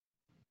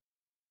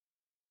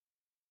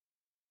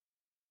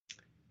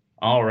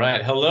All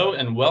right. Hello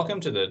and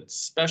welcome to the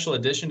special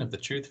edition of the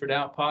Truth for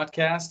Doubt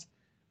podcast,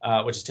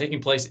 which is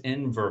taking place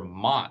in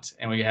Vermont.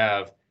 And we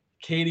have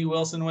Katie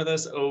Wilson with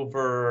us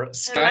over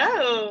Skype,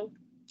 Hello.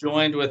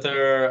 joined with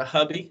her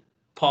hubby,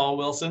 Paul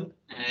Wilson.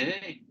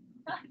 Hey.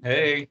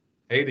 Hey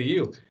to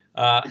you.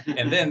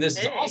 And then this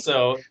is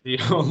also the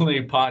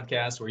only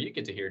podcast where you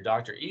get to hear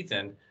Dr.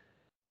 Ethan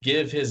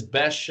give his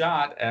best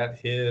shot at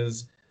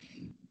his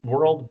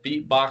World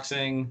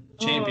Beatboxing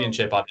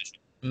Championship audition.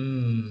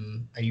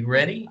 Are you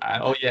ready?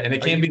 Oh yeah, and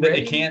it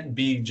can't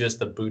be just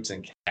the boots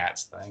and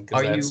cats thing.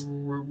 Are you? That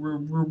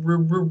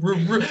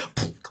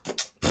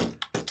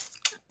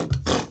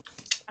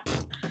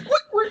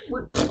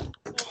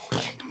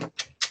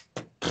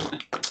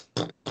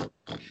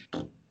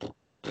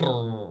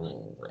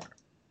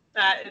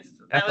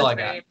was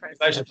very impressive.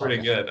 It's actually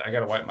pretty good. I got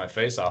to wipe my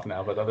face off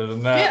now, but other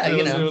than that,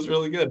 it was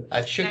really good.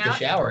 I shook the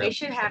shower. We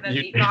should have a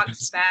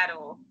beatbox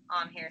battle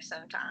on here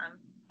sometime.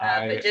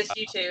 But just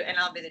you two, and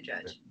I'll be the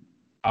judge.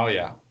 Oh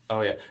yeah.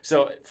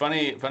 So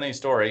funny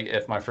story.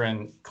 If my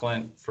friend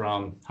Clint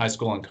from high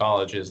school and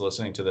college is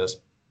listening to this,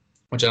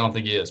 which I don't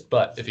think he is,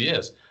 but if he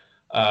is,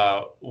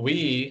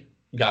 we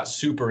got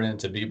super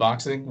into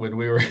beatboxing when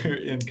we were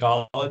in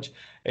college,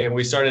 and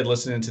we started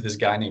listening to this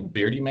guy named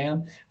Beardy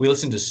Man. We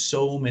listened to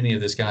so many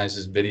of this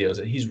guy's videos,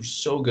 and he's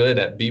so good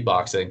at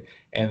beatboxing.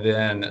 And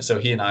then so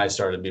he and I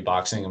started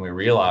beatboxing, and we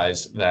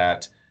realized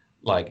that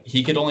like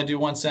he could only do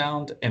one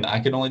sound and I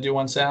could only do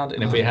one sound.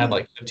 And if we had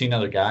like 15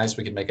 other guys,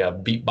 we could make a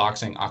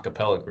beatboxing a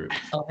cappella group.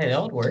 Oh, hey, that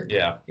would work.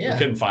 Yeah. We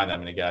couldn't find that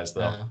many guys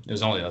though. It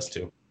was only us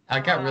two. I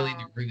got really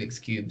into Rubik's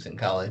Cubes in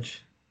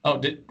college. Oh,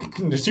 did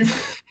you?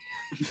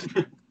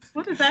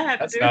 What does that have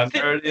That's to do not with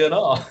it? dirty at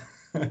all.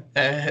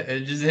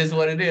 It just is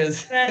what it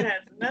is. That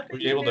has nothing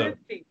to do with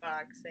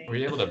beatboxing. Were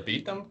you able to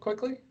beat them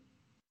quickly?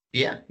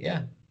 Yeah.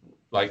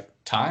 Like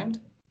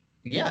timed?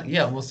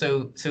 Yeah. Well,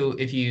 so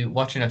if you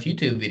watch enough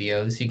YouTube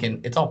videos,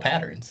 it's all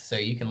patterns. So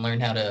you can learn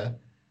how to,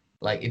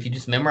 like, if you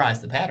just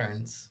memorize the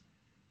patterns,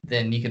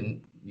 then you can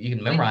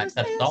memorize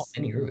how to solve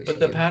any Rubik's But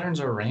the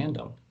patterns are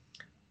random.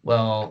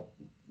 Well,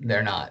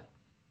 they're not.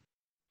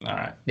 All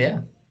right.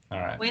 Yeah. All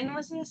right. When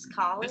was this?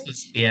 College?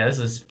 This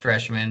is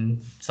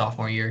freshman,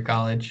 sophomore year of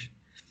college.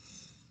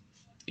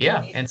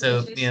 Yeah, and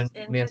so me and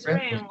his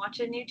room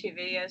watching YouTube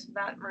videos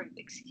about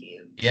Rubik's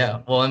Cube.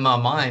 Yeah, well, in my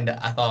mind,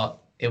 I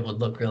thought it would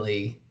look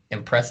really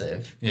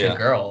impressive to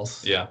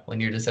girls. Yeah. When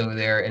you're just over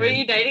there. Were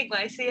you dating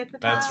Lacey at the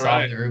time? That's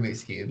right. The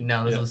Rubik's Cube.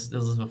 No, this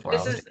was before.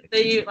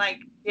 You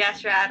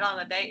asked her out on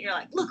a date. And you're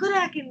like, look what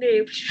I can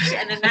do,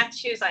 and then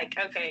she was like,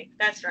 okay,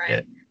 that's right.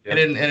 Yeah. It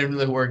didn't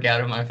really work out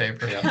in my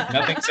favor. Yeah.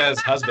 Nothing says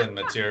husband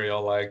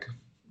material like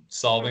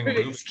solving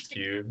Rubik's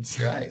cubes.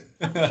 Right.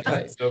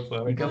 That's so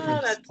funny.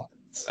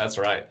 That's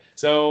right.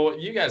 So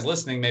you guys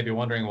listening may be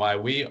wondering why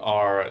we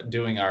are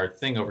doing our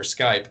thing over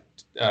Skype,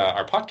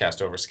 our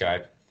podcast over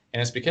Skype. And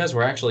it's because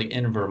we're actually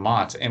in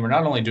Vermont. And we're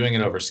not only doing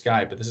it over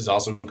Skype, but this is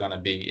also going to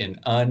be an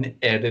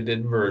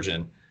unedited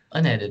version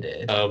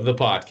of the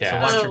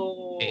podcast.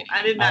 Oh,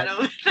 I did not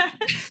know that.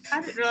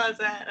 I didn't realize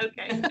that.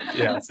 Okay.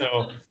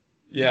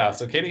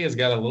 So Katie has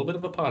got a little bit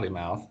of a potty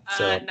mouth.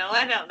 So. No,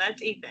 I don't.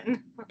 That's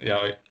Ethan.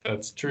 Yeah,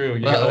 that's true.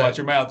 You gotta watch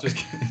your mouth. Just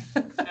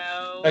kidding.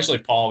 No. Actually,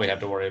 Paul, we have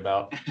to worry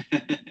about.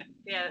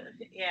 Yeah.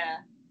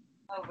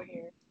 Over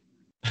here.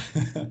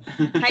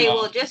 Hey,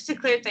 well, just to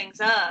clear things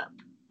up,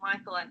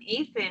 Michael and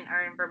Ethan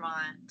are in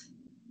Vermont.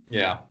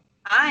 Yeah.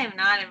 I am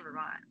not in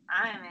Vermont.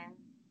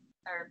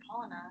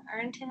 Paul and I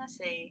are in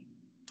Tennessee.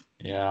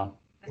 Yeah.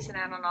 Missing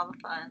out on all the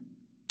fun.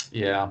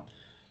 Yeah.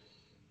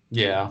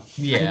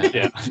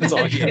 That's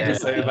all you have to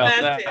say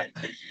about that.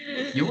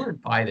 You were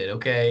invited,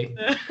 okay?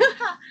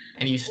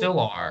 And you still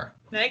are.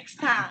 Next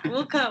time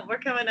we'll come. We're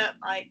coming up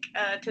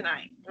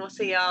tonight. We'll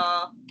see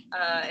y'all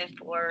in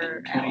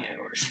 4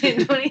 hours.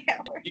 In 20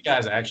 hours. You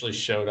guys actually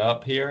showed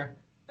up here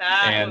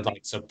and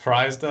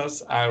surprised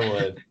us. I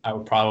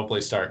would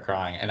probably start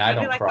crying, and I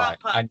don't cry.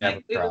 I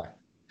never cry.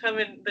 Come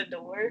in the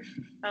door.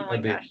 Oh my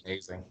gosh. That'd be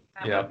amazing.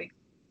 Yeah.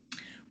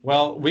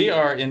 Well, we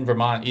are in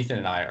Vermont. Ethan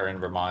and I are in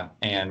Vermont,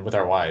 and with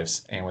our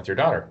wives and with your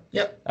daughter.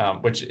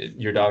 Yep. Which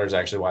your daughter is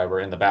actually why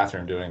we're in the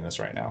bathroom doing this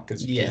right now,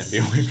 because you can't be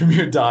away from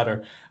your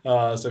daughter.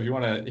 So if you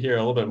want to hear a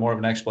little bit more of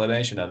an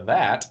explanation of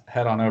that,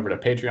 head on over to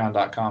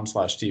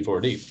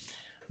patreon.com/T4D.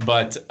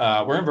 But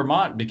we're in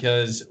Vermont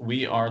because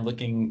we are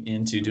looking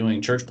into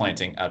doing church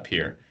planting up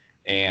here.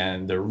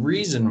 And the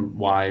reason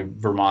why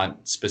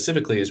Vermont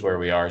specifically is where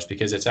we are is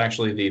because it's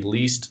actually the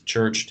least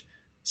churched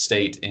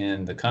state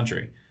in the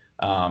country.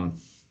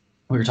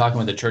 We were talking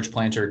with a church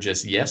planter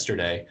just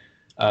yesterday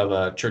of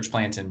a church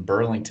plant in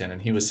Burlington,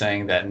 and he was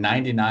saying that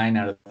 99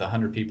 out of the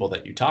 100 people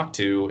that you talk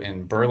to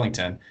in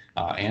Burlington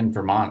and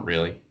Vermont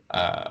really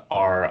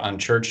are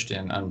unchurched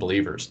and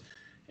unbelievers.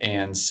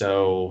 And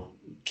so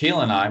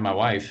Kayla and I, my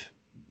wife,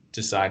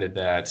 decided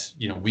that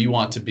we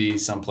want to be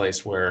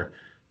someplace where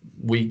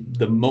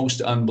the most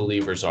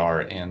unbelievers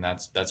are, and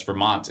that's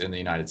Vermont in the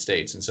United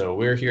States. And so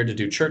we're here to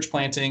do church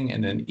planting,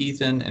 and then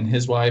Ethan and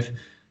his wife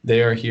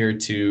They are here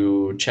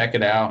to check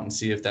it out and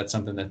see if that's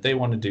something that they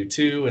want to do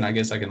too. And I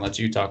guess I can let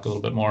you talk a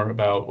little bit more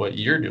about what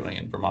you're doing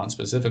in Vermont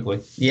specifically.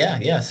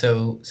 Yeah.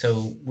 So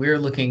we're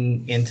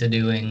looking into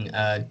doing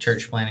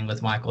church planning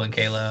with Michael and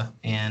Kayla,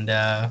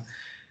 and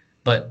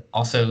but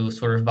also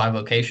sort of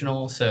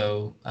bivocational.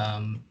 So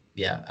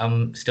yeah,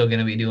 I'm still going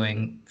to be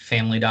doing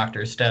family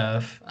doctor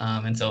stuff,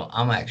 and so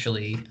I'm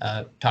actually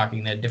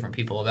talking to different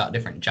people about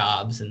different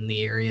jobs in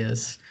the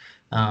areas,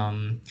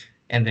 and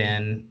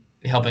then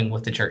helping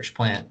with the church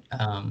plant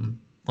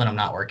when I'm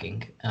not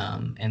working.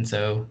 And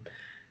so,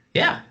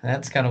 yeah,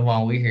 that's kind of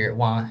why we're here.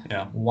 Why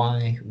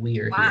we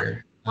are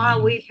here.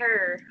 While we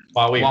her.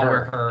 While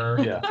we're her.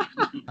 Yeah.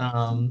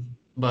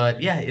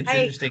 But yeah, it's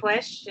interesting.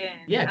 Question.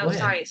 Yeah, go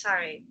ahead.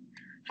 Sorry.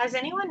 Has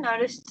anyone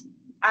noticed?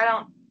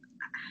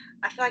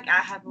 I feel like I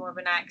have more of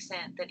an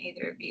accent than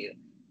either of you.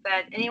 But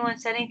has anyone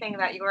said anything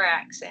about your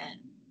accent?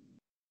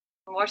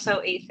 More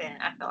so Ethan,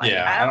 I feel like.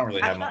 Yeah, I don't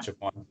really have much of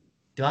one.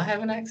 Do I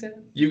have an accent?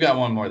 You got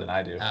one more than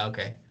I do.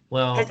 Okay.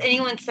 Well, has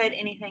anyone said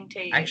anything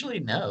to you? Actually,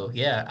 no.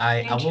 Yeah,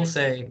 I will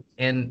say,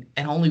 and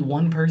only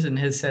one person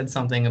has said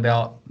something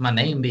about my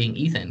name being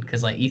Ethan,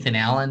 because like Ethan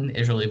Allen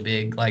is really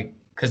big, like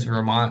because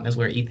Vermont is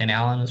where Ethan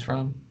Allen is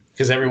from.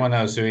 Because everyone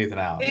knows who Ethan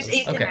Allen is. Who's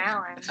Ethan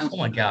Allen? Oh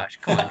my gosh,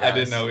 come on, guys. I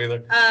didn't know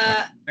either.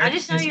 I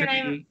just know your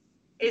name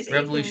is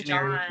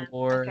Revolutionary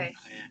War. Okay.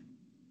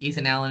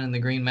 Ethan Allen and the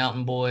Green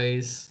Mountain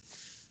Boys.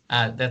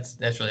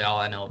 That's really all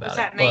I know about. What's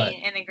that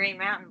mean? And the Green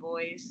Mountain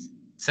Boys.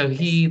 So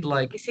he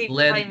like Is he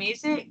led. Play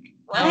music?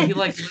 What? No, he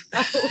like.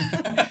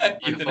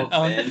 Ethan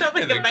Allen and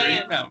like the a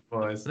Green Mountain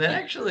Boys. That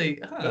actually.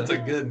 That's a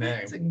good name.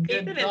 That's a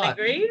good Ethan thought. and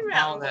the Green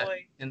Mountain Boys.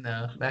 In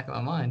the back of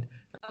my mind.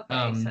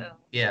 Okay, so.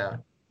 Yeah.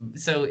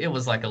 So it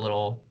was like a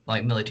little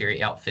like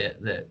military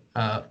outfit that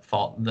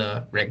fought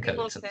the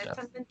redcoats and stuff. People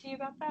said something to you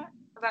about that?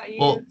 About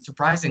you? Well,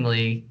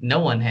 surprisingly, no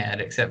one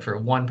had except for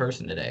one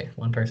person today.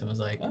 One person was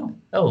like,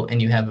 "Oh,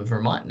 and you have a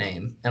Vermont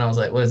name," and I was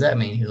like, "What does that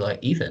mean?" He was like,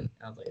 "Ethan."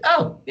 I was like,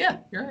 "Oh, yeah,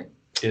 you're right."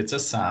 It's a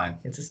sign.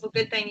 Well,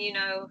 good thing you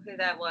know who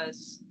that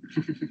was.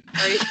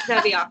 Or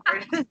that'd be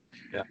awkward.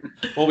 Yeah.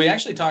 Well, we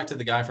actually talked to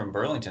the guy from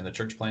Burlington, the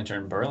church planter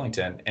in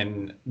Burlington,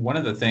 and one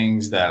of the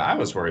things that I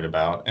was worried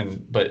about,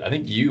 but I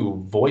think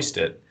you voiced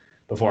it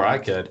before I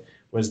could,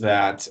 was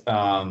that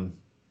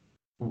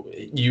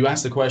you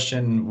asked the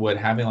question, would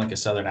having like a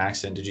Southern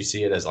accent, did you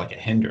see it as like a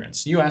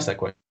hindrance? You asked that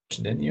question,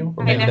 didn't you?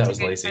 Or maybe that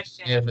was Lacey.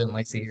 Yeah, been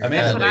Lacey. I may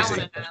have been That's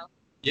Lacey. what I want to know.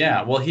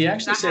 Yeah. Well, he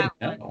actually said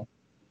no.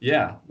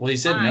 Yeah. Well, he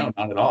said no,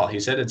 not at all. He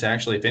said it's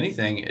actually, if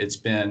anything, it's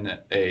been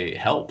a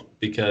help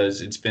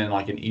because it's been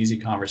like an easy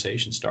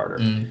conversation starter.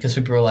 Because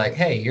people were like,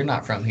 "Hey, you're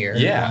not from here.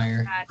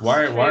 Yeah.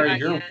 Why are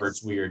your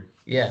words weird?"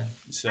 Yeah.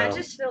 So I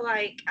just feel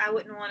like I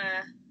wouldn't want to.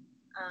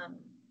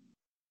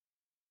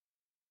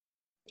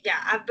 Yeah,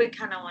 I've been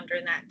kind of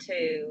wondering that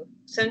too.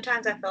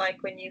 Sometimes I feel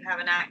like when you have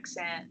an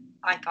accent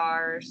like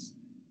ours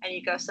and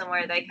you go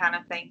somewhere, they kind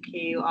of think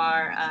you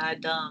are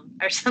dumb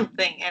or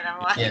something, and I'm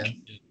like,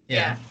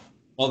 yeah.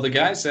 Well, the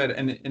guy said,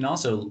 and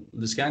also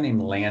this guy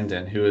named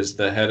Landon, who is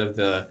the head of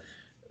the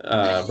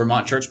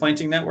Vermont Church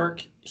Planting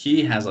Network,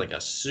 he has like a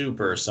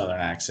super Southern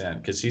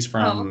accent because he's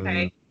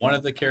from one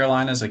of the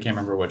Carolinas. I can't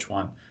remember which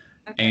one.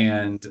 Okay.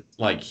 And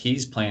like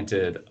he's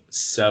planted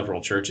several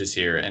churches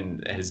here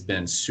and has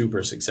been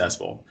super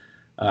successful.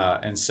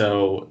 And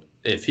so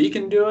if he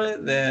can do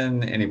it,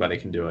 then anybody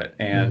can do it.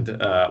 And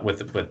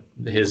with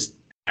his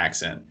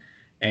accent.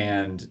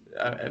 And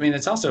I mean,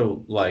 it's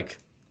also like,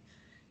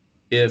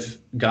 if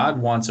God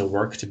wants a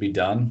work to be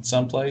done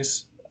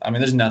someplace, I mean,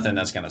 there's nothing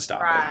that's going to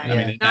stop it.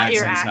 I mean, not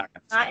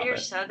your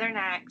Southern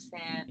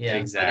accent. Yeah,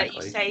 exactly. So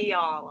that you say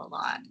y'all a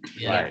lot.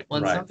 Yeah. Right,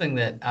 well, something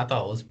that I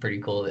thought was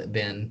pretty cool that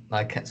Ben,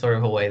 like sort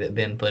of a way that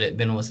Ben put it,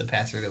 Ben was the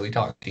pastor that we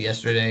talked to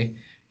yesterday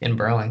in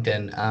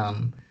Burlington.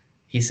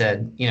 He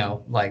said,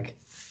 like,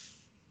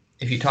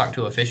 if you talk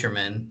to a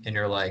fisherman and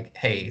you're like,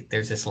 "Hey,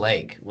 there's this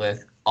lake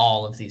with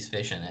all of these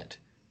fish in it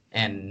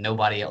and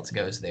nobody else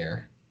goes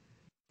there,"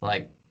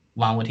 like,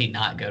 why would he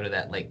not go to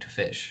that lake to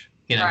fish?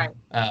 Right.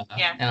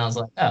 And I was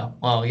like, oh,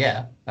 well,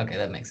 yeah, okay,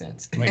 that makes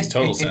sense. It makes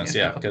total sense,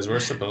 yeah, because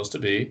we're supposed to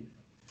be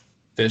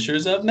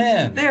fishers of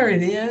men. There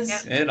it is.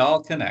 Yep. It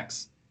all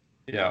connects.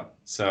 Yeah.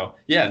 So,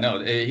 yeah,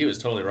 no, he was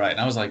totally right. And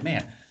I was like,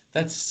 man,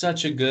 that's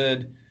such a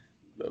good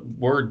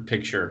word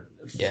picture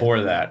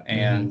for that.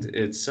 And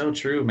it's so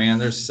true, man.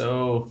 There's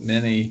so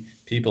many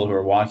people who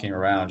are walking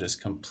around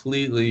just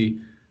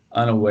completely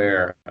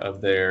unaware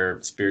of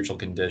their spiritual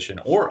condition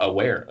or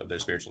aware of their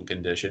spiritual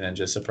condition and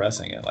just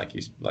suppressing it like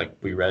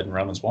we read in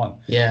Romans 1.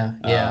 Yeah.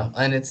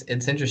 And it's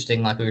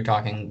interesting, like we were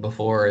talking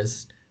before,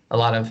 is a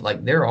lot of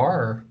like there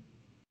are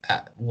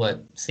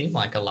what seem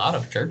like a lot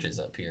of churches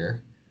up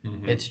here.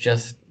 It's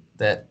just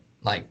that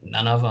like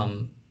none of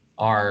them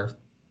are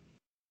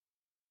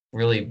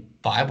really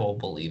Bible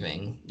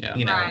believing.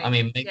 I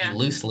mean, maybe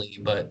loosely,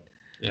 but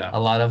a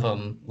lot of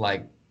them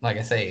like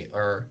I say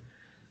are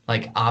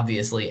like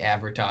obviously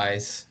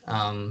advertise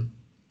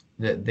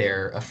that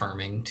they're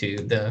affirming to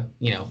the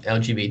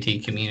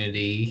LGBT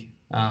community.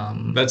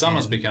 That's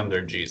almost become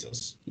their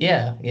Jesus.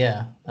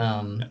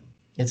 And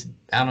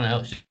I don't know,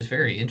 it's just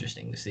very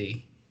interesting to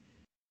see.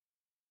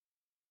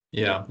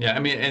 Yeah. I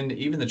mean, and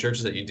even the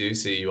churches that you do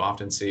see, you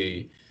often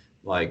see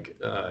like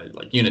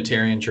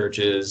Unitarian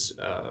churches,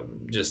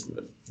 just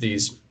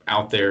these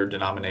out there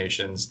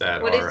denominations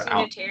that What are does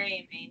out.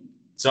 Unitarian mean?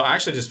 So I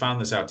actually just found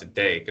this out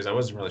today because I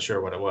wasn't really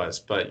sure what it was.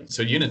 But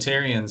so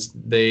Unitarians,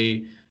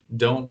 they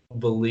don't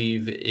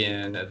believe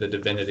in the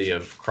divinity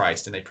of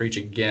Christ, and they preach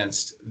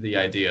against the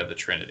idea of the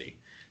Trinity.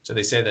 So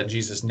they say that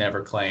Jesus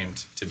never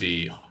claimed to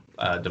be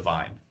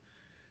divine.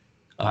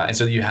 And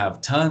so you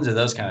have tons of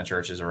those kind of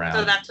churches around.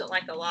 So that's what,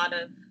 like a lot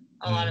of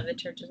the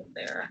churches up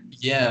there are.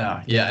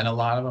 Yeah, and a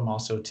lot of them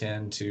also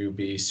tend to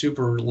be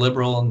super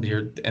liberal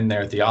in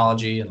their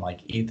theology, and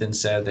like Ethan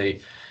said, they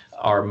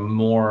are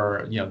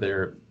more,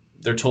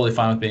 they're totally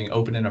fine with being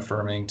open and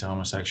affirming to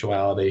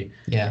homosexuality.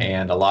 Yeah.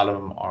 And a lot of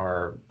them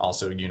are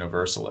also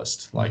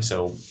universalist. Like,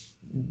 so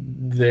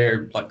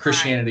they're like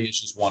Christianity is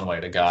just one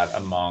way to God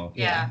among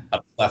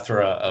a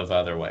plethora of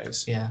other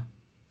ways. Yeah.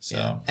 So,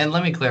 yeah. And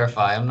let me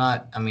clarify,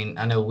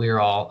 I know we're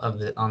all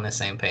on the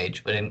same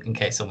page, but in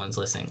case someone's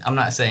listening, I'm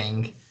not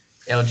saying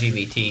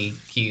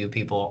LGBTQ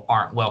people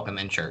aren't welcome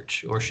in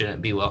church or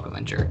shouldn't be welcome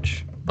in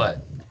church,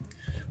 but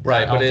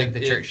I don't think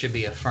the church should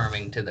be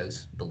affirming to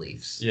those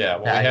beliefs. Yeah,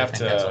 well, we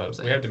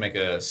have to make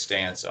a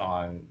stance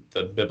on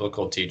the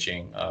biblical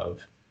teaching of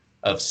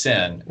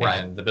sin,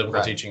 and the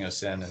biblical teaching of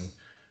sin in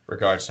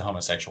regards to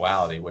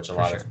homosexuality, which a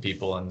lot of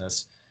people in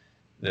this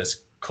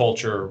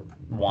culture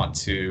want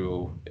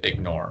to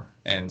ignore.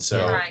 And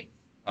so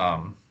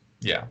and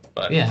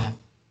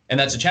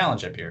that's a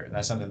challenge up here, and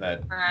that's something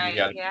that you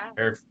got to be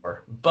prepared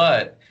for.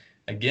 But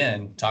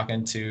again,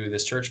 talking to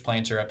this church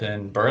planter up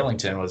in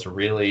Burlington was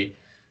really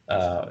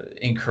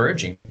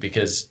encouraging,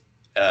 because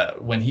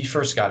when he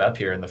first got up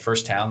here in the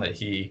first town that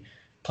he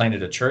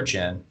planted a church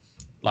in,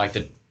 like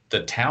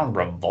the town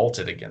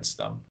revolted against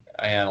them,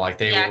 and like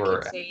they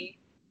were they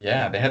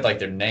had like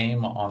their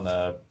name on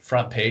the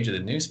front page of the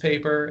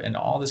newspaper and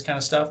all this kind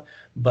of stuff.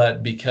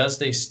 But because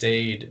they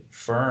stayed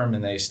firm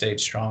and they stayed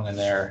strong in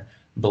their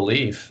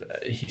belief,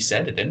 he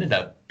said it ended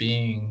up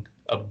being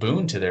a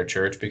boon to their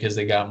church, because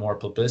they got more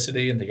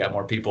publicity and they got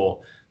more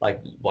people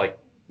like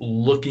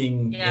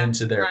looking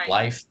into their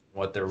life,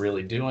 what they're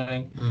really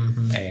doing.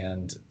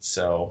 And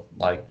so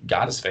like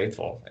God is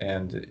faithful,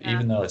 and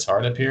even though it's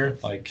hard up here,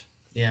 like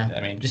I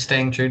mean, just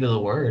staying true to the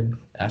word.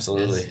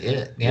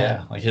 Absolutely.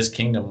 Like his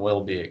kingdom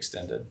will be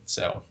extended.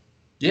 So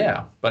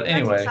but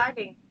anyway, that's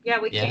exciting.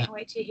 We can't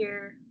wait to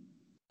hear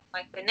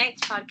like the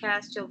next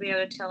podcast. You'll be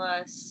able to tell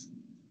us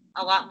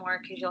a lot more,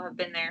 because you'll have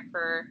been there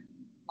for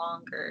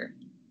longer.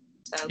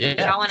 So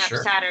y'all went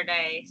up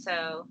Saturday,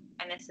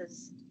 and this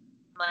is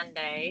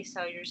Monday,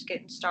 so you're just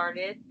getting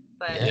started.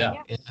 But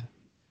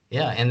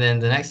and then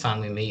the next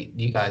time we meet,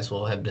 you guys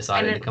will have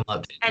decided to come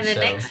up too. And the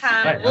next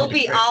time we'll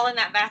be all in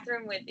that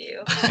bathroom with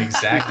you.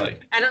 Exactly.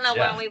 I don't know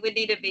why we would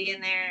need to be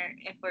in there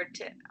if we're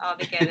all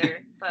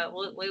together, but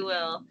we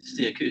will. Just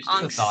the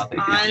acoustics.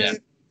 On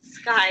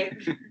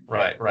Skype.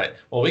 Right.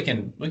 Well, we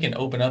can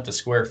open up the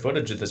square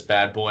footage of this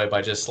bad boy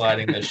by just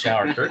sliding the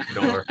shower curtain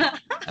door.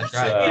 That's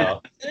right.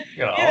 So you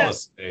got all the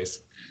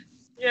space.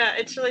 Yeah,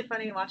 it's really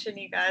funny watching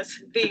you guys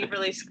be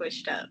really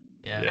squished up.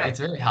 Yeah. It's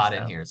very hot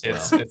in here as well.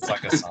 It's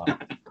like a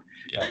sauna.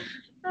 Yeah,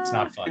 it's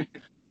not fun.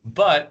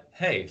 But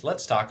hey,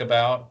 let's talk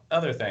about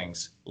other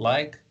things,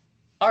 like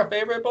our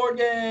favorite board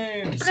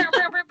games.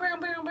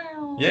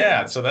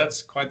 Yeah, so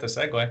that's quite the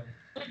segue.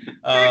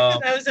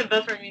 That was a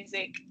buffer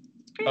music.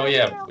 Oh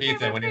yeah,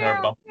 Ethan, we need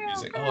our bumper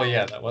music. Oh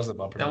yeah, that was the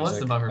bumper music. That was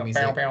the bumper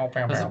music.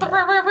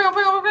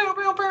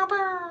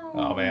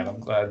 Oh man, I'm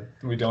glad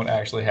we don't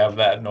actually have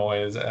that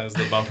noise as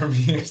the bumper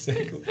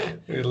music.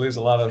 We'd lose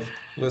a lot of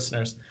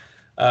listeners.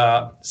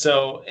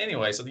 So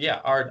anyway,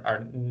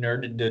 our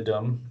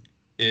nerddom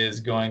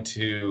is going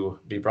to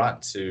be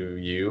brought to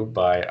you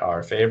by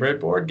our favorite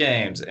board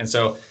games. And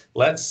so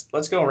let's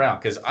go around,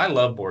 because I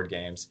love board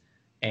games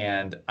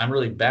and I'm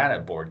really bad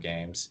at board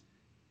games.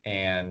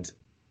 And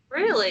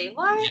really,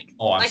 what?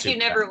 Oh, I'm like you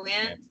never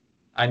win?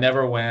 I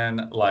never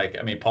win. Like,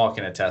 I mean, Paul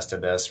can attest to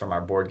this from our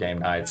board game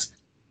nights.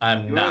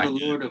 I'm not the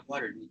Lord of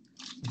Waterdeep.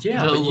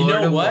 Yeah, but you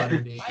know what?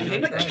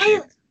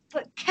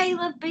 But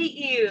Caleb beat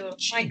you.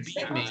 She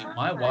beat me.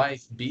 My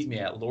wife beat me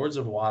at Lords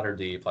of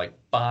Waterdeep like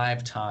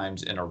 5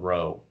 times in a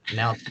row.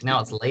 Now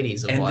it's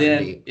Ladies of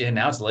Waterdeep. And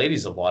now it's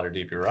Ladies of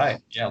Waterdeep. You're right.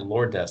 Yeah,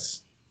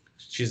 Lordess.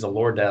 She's the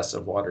Lordess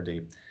of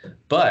Waterdeep.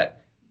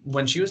 But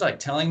when she was like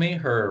telling me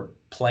her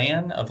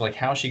plan of like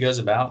how she goes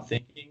about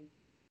thinking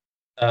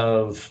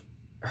of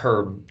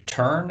her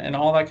turn and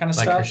all that kind of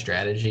stuff, her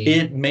strategy,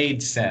 it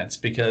made sense,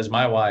 because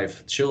my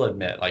wife, she'll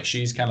admit, like,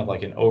 she's kind of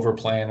like an over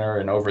planner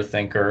and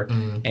overthinker,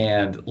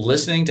 and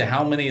listening to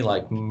how many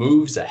like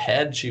moves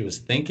ahead she was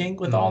thinking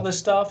with all this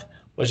stuff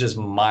was just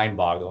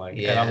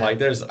mind-boggling. And I'm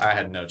like, I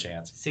had no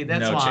chance. See,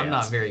 that's why I'm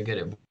not very good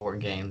at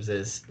board games.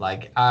 Is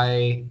like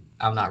I'm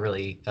not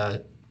really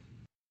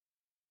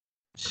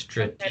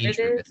strategist.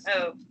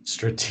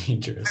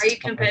 Strategist. Are you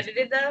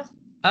competitive though?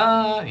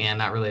 Yeah,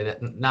 not really.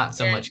 Not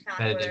so much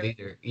competitive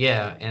either.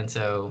 Yeah, and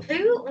so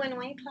when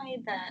we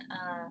played that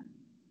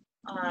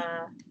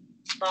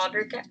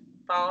Balderdash.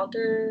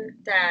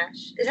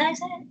 Is that how you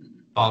say it?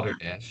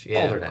 Balderdash.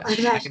 Yeah.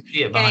 Balderdash. I can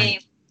see it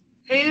behind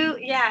Game.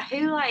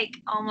 Who like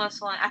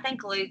almost won? I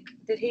think Luke.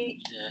 Did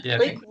he? Yeah.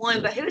 Luke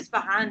won, but who was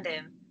behind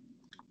him?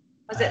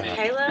 Was it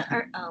Kayla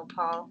or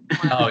Paul?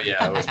 Oh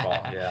yeah, it was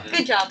Paul. Yeah.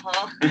 Good job,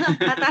 Paul.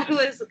 I thought it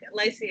was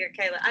Lacey or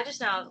Kayla. I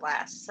just know I was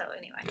last. So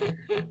anyway.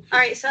 All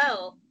right.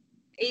 So,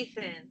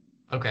 Ethan.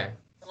 Okay.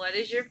 What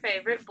is your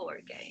favorite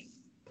board game?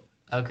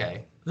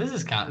 Okay. This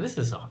is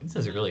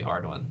a really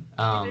hard one.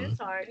 It is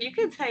hard. You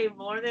can say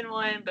more than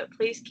one, but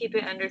please keep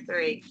it under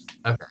 3.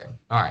 Okay.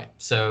 All right.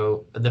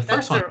 So the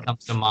first one that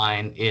comes to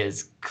mind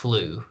is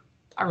Clue.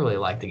 I really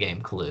like the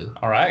game Clue.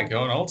 All right,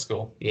 going old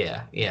school.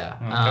 Yeah.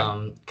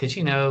 Okay. Because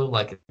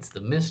like it's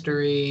the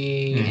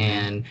mystery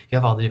and you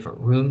have all the different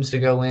rooms to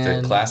go in.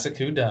 It's a classic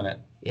whodunit.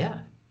 Yeah,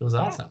 it was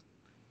awesome.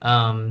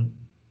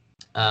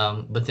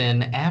 But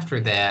then after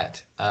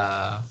that,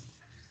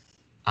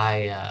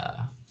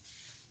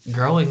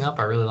 growing up,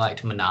 I really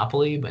liked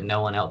Monopoly, but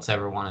no one else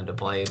ever wanted to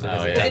play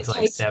because it takes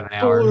like 7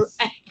 hours.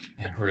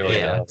 It really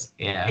does.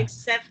 Yeah.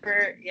 Except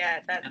for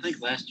I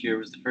think last year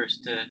was the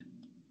first time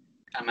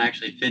I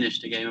actually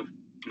finished a game of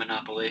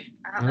Monopoly.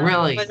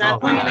 Really? Was I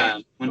playing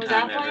it? One Was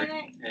time I ever.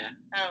 playing it? Yeah.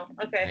 Oh,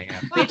 okay.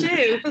 Me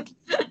too.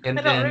 And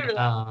I don't remember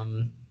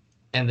that.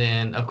 And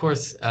then of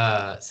course,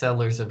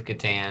 Settlers of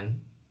Catan.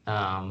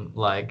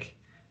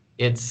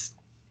 It's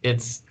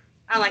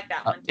I like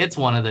that one. It's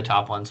one of the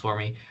top ones for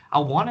me. I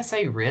want to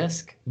say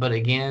Risk, but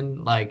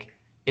again,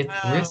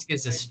 Risk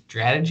is a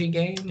strategy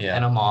game,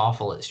 and I'm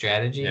awful at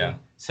strategy. Yeah.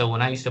 So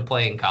when I used to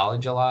play in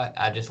college a lot,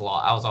 I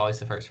was always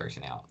the first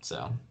person out.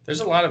 So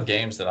there's a lot of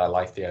games that I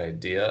like the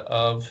idea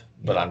of,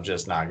 but I'm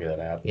just not good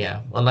at.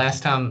 Yeah. Well,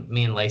 last time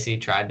me and Lacey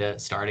tried to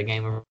start a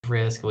game of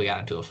Risk, we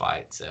got into a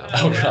fight. So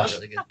gosh.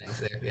 really good things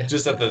there. Yeah.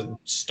 Just at the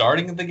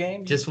starting of the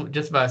game? Just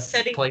by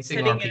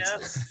placing our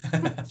pieces.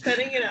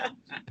 Setting it up.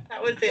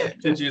 That was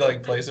it. Did you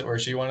place it where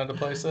she wanted to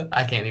place it?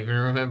 I can't even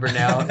remember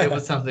now. It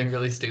was something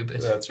really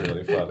stupid. That's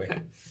really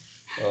funny.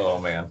 Oh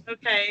man.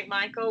 Okay,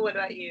 Michael, what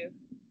about you?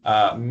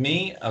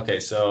 Me? Okay,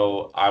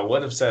 so I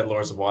would have said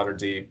Lords of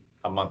Waterdeep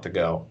a month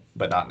ago,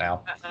 but not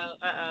now.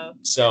 Uh-oh.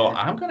 So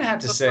I'm going to have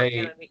to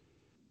say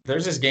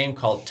there's this game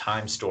called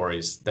Time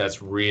Stories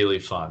that's really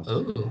fun.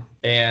 Ooh.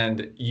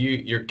 And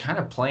you're kind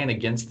of playing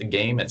against the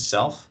game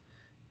itself,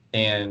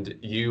 and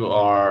you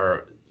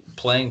are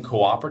playing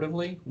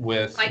cooperatively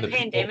with the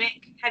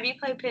Pandemic. People. Have you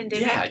played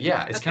Pandemic?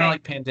 Yeah. It's kind of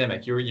like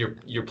Pandemic.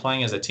 You're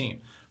playing as a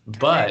team,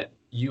 but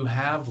you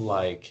have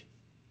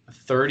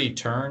 30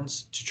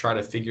 turns to try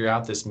to figure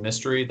out this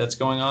mystery that's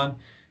going on,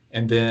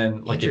 and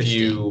then if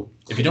you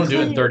don't do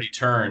it in 30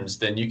 turns,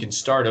 then you can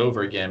start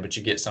over again, but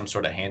you get some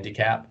sort of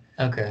handicap.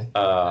 Okay.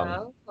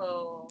 Or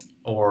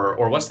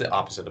what's the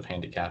opposite of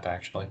handicap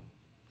actually?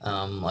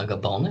 Like a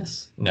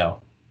bonus?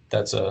 No,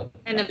 that's an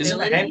ability. Isn't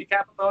a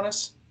handicap a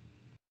bonus?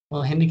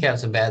 Well,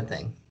 handicap's a bad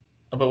thing.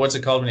 But what's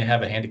it called when you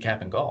have a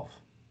handicap in golf?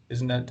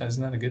 Isn't that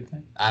a good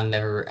thing? I've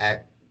never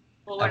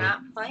Well, we're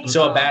not playing.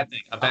 So a bad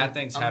thing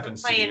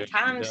happens to you. Playing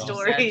Time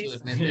Stories.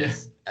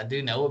 I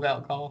do know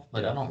about golf,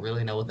 but I don't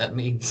really know what that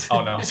means.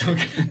 Oh no, it's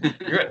okay.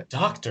 You're a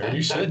doctor.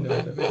 You should know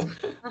what it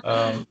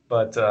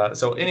means.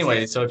 So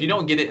anyway, so if you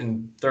don't get it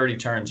in 30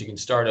 turns, you can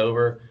start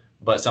over,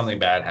 but something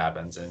bad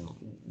happens and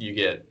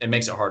it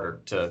makes it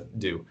harder to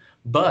do.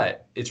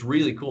 But it's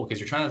really cool because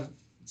you're trying to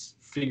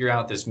figure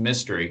out this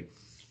mystery,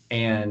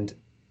 and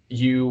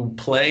you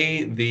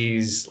play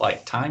these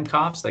time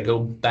cops that go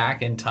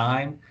back in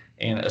time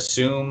and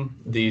assume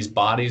these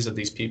bodies of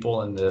these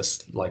people in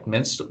this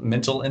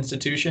mental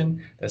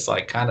institution that's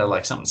kind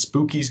of something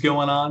spooky's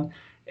going on,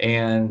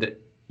 and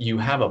you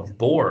have a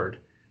board,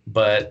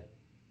 but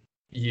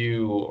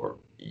you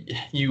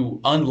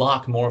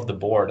unlock more of the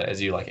board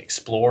as you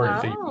explore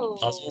and figure out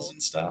puzzles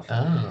and stuff.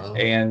 Oh.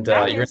 And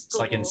you're in this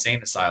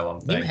insane asylum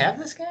thing. You have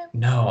this game?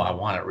 No, I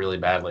want it really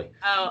badly.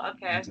 Oh,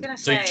 okay. I was gonna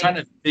say. So you're trying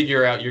to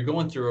figure out. You're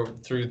going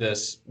through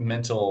this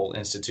mental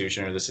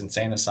institution or this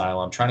insane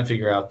asylum, trying to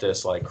figure out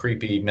this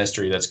creepy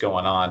mystery that's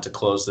going on to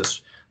close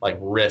this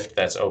rift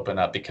that's open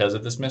up because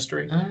of this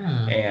mystery.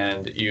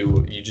 And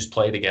you just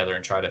play together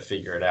and try to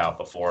figure it out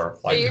before.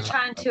 So you're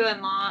trying to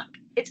unlock.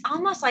 It's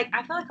almost I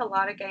feel like a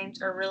lot of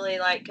games are really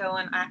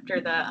going after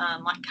the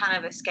kind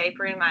of escape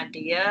room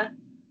idea.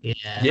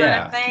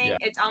 Yeah. Thing. Yeah.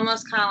 It's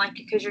almost kind of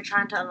because you're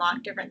trying to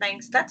unlock different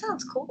things. That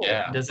sounds cool.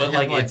 Yeah.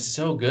 But it's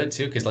so good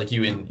too because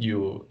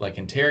you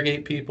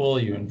interrogate people,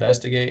 you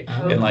investigate,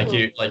 and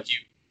you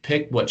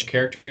pick which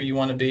character you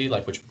want to be,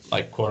 which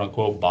quote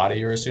unquote body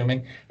you're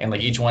assuming, and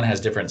each one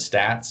has different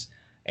stats,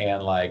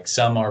 and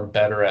some are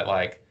better at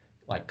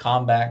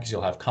combat because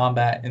you'll have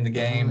combat in the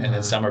game, and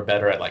then some are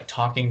better at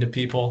talking to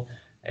people.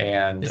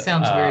 And it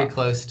sounds very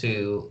close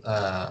to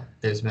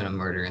There's Been a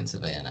Murder in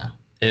Savannah.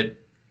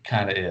 It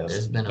kind of is.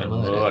 There's been a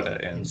murder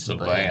in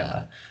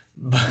Savannah.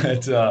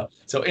 But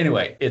so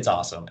anyway, it's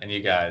awesome, and you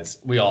guys,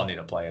 we all need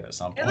to play it at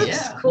some point. It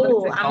looks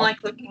cool. I'm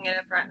looking it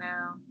up right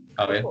now.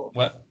 Okay. Cool.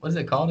 What is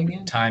it called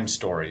again? Time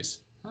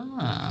Stories.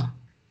 Ah.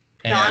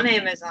 On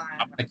Amazon.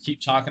 I'm gonna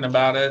keep talking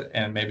about it,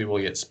 and maybe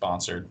we'll get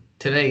sponsored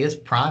Today is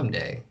Prime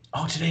Day.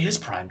 Oh, today is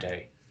Prime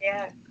Day.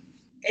 Yeah.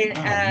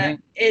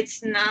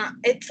 It's not.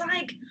 It's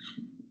like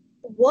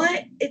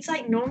what? It's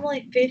like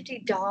normally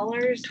 $50.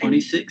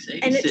 $26.86.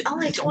 And it's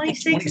only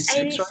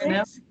 $26.86 right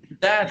now.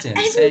 That's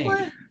insane.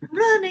 Everyone,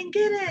 run and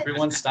get it.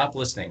 Everyone, stop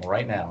listening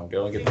right now and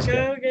go and get this.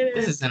 Go get it.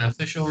 This is an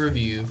official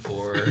review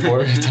for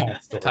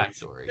Time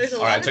Stories. There's a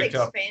lot of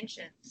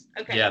expansions.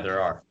 Okay. Yeah,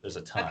 there are. There's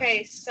a ton.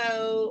 Okay,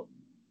 so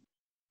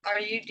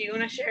do you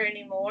want to share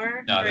any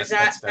more? No,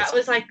 that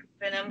was like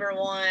the number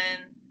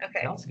one.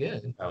 Okay. That was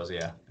good. That was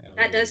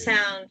that does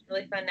sound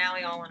really fun. Now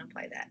we all want to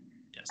play that.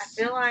 Yes. I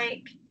feel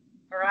like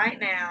right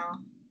now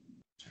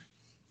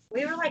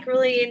we were like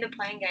really into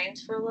playing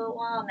games for a little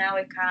while. Now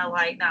we've kind of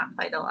like not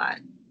played a lot,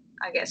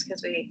 I guess,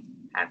 because we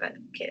have a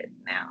kid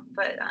now.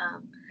 But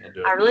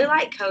I really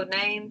like code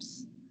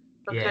names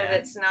because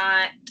it's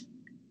not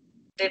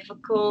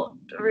difficult,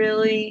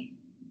 really.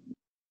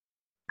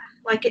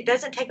 Like it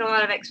doesn't take a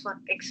lot of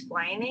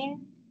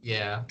explaining.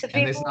 Yeah, to people.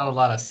 And there's not a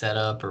lot of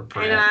setup or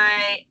prep. And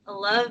I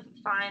love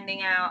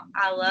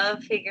I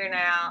love figuring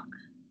out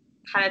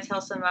how to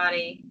tell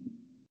somebody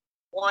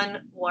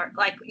one word,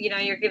 like,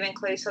 you're giving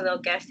clues so they'll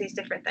guess these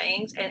different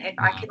things. And if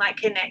I can like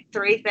connect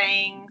 3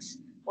 things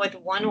with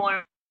one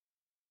word,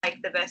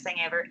 like the best thing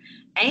ever.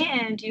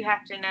 And you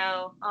have to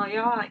know,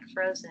 y'all are like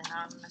frozen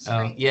on the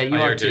screen. Yeah, you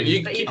are too.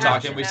 You keep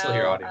talking, we still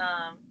hear audio.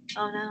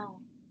 Oh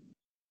no.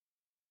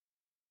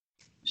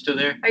 Still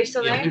there? Are you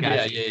still there?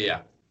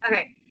 Yeah.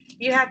 Okay.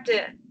 You have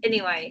to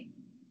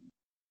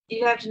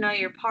know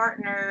your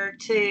partner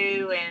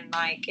too, and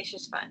like it's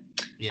just fun.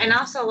 Yeah. And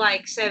also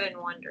like 7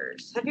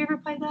 Wonders. Have you ever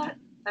played that?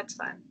 That's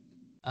fun.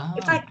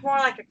 It's like more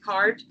like a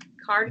card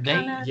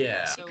kind of.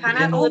 Yeah. So kind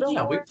of a little.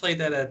 Yeah, we played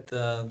that at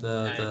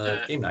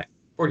the game night,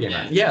 board game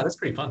night. Yeah, that's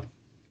pretty fun.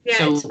 Yeah,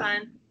 so it's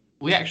fun.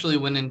 We actually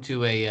went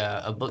into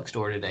a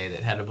bookstore today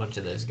that had a bunch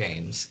of those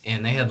games,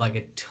 and they had like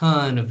a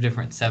ton of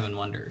different 7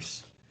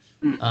 Wonders.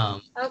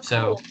 Cool.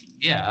 So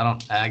yeah,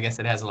 I guess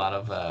it has a lot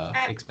of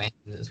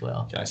expansions as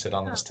well. Can I sit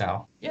on this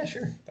towel? Yeah,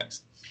 sure.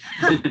 Thanks.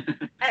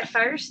 At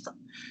first,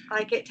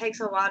 like it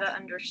takes a lot to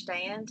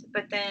understand,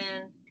 but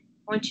then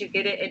once you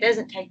get it, it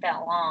doesn't take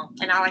that long,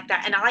 and I like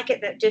that, and I like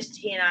it that just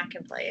he and I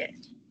can play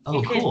it.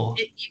 Oh, cool!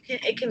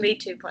 It can be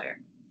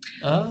 2-player.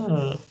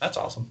 Oh, that's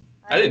awesome.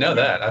 I didn't know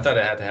that. I thought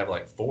it had to have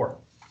like 4.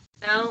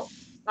 No,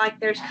 like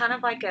there's kind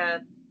of like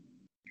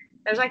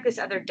there's like this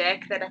other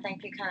deck that I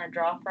think you kind of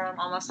draw from,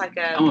 almost like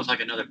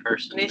another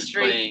person,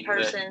 mystery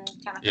person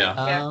kind of thing.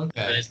 Yeah. Okay.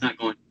 But it's not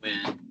going to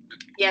win.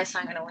 Yeah, it's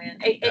not going to win.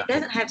 It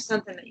doesn't have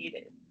something that you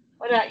do.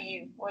 What about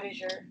you? What is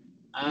your?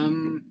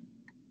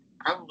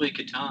 Probably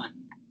Catan.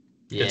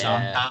 Yeah.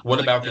 Catan. What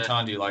about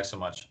Catan do you like so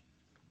much?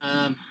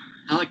 I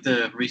like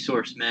the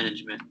resource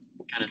management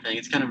kind of thing.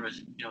 It's kind of a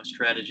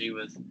strategy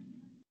with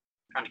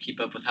trying to keep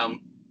up with how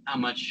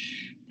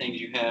much things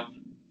you have.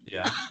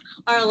 Yeah.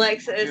 Our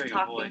Alexa is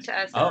talking to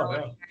us.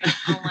 Oh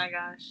my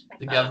gosh.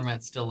 The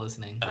government's still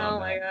listening. Oh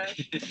my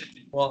gosh.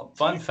 Well,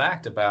 fun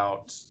fact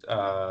about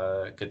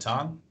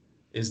Catan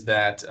is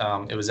that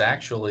it was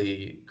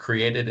actually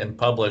created and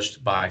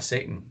published by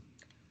Satan.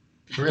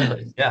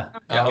 Really? Yeah.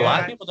 A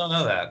lot of people don't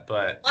know that,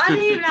 but why do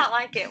you not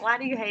like it? Why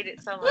do you hate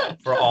it so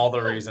much? For all the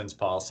reasons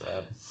Paul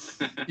said.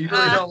 You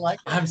really don't like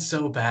it? I'm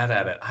so bad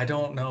at it. I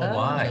don't know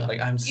why. Like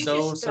I'm so bad.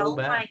 You just don't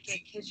like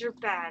it because you're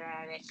bad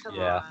at it. Come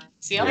on.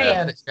 See, I'm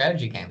bad at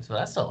strategy games, but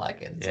I still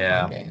like it. It's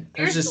a fun game.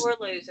 You're a sore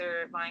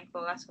loser,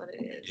 Michael. That's what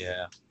it is.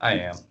 Yeah, I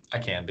am. I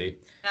can be.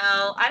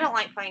 No, I don't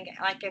like playing games.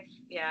 Like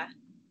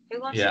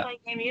who wants to play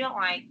a game you don't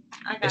like?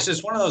 It's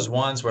just one of those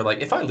ones where like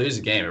if I lose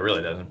a game, it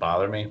really doesn't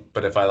bother me.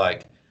 But if I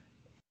like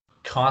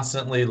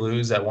constantly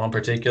lose at one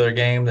particular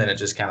game, then it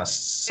just kind of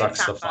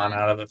sucks the fun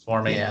out of it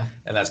for me. Yeah.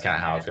 And that's kind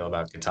of how I feel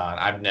about Catan.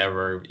 I've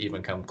never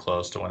even come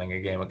close to winning a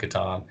game of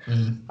Catan.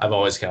 Mm-hmm. I've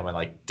always come in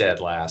like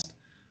dead last.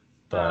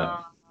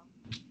 But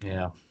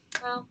yeah.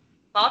 Well,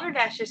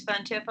 Balderdash is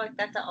fun too. I feel like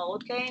that's an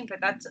old game, but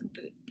that's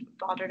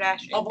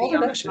Balderdash.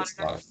 Balderdash is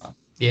a lot of fun.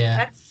 Yeah.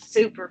 That's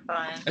super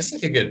fun. It's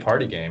like a good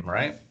party game,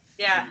 right?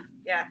 Yeah.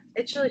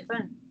 It's really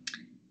fun.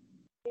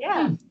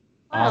 Yeah.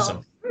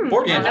 Awesome.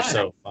 Board games are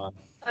so fun.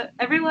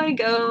 Everyone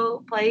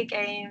go play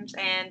games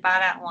and buy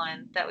that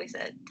one that we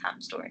said,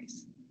 Time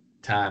Stories.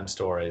 Time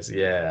Stories,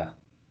 yeah.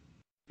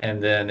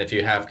 And then if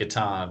you have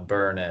Catan,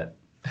 burn it.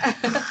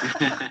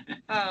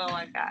 Oh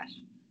my gosh.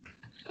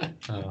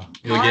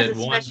 You'll get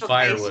 1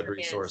 firewood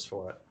resource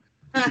for it.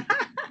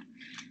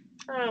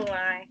 Oh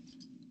my.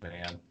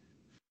 Man.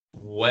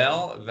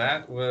 Well,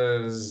 that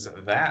was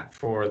that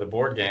for the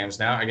board games.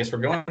 Now, I guess we're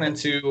going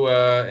into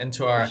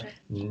our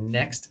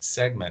next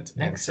segment.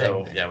 We need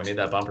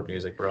that bumper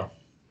music, bro.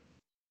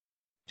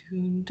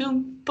 Boom,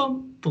 boom,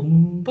 boom,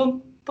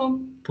 boom,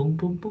 boom, boom,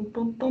 boom,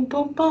 boom, boom,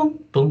 boom,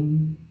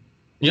 boom.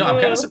 I'm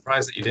kind of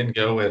surprised that you didn't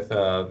go with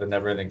the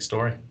Never-Ending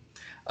Story.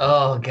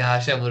 Oh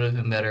gosh, that would have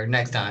been better.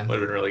 Next time. Would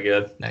have been really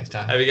good. Next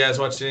time. Have you guys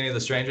watched any of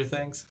the Stranger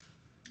Things?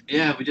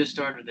 Yeah, we just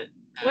started it.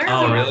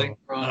 Oh, really?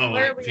 Where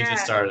are we if you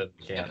just started,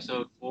 you can't.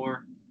 Episode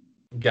 4.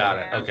 Got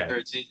it. Okay.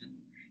 3rd season.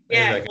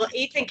 Yeah, well,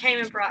 Ethan came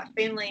and brought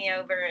Finley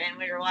over, and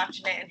we were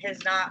watching it, and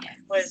his knock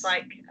was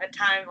like a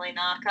timely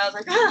knock. I was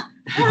like,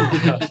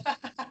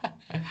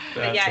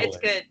 But yeah, it's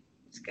good.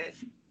 It's good.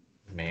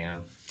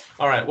 Man.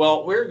 All right.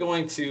 Well, we're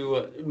going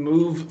to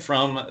move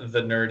from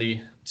the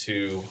nerdy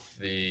to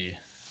the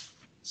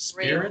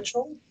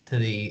spiritual? To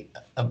the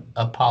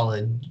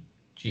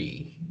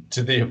apology.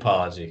 To the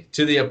apology.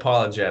 To the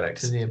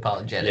apologetics. To the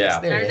apologetics.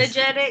 Yeah.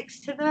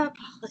 Nerdogetics to the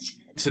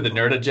apologetics. To the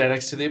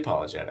nerdogetics to the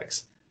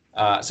apologetics.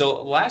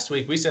 So last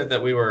week we said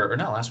that we were, or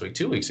not last week,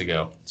 2 weeks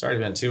ago. It's already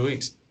been 2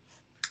 weeks.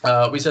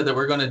 We said that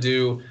we're going to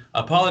do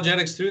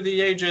apologetics through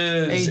the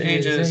ages.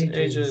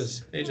 Ages.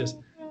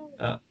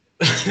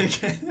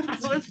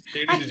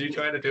 Katie, did you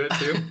try to do it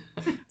too?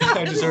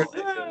 I just heard.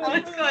 I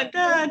was going,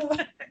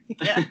 Dad.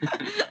 Yeah.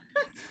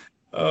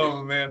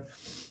 Oh, man.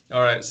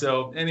 All right.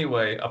 So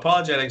anyway,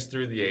 apologetics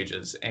through the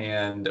ages.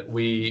 And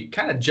we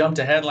kind of jumped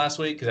ahead last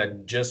week because I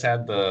just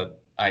had the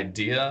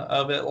idea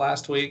of it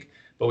last week.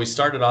 But we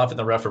started off in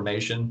the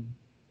Reformation.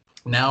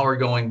 Now we're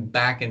going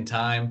back in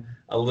time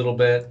a little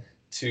bit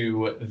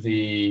to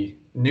the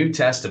New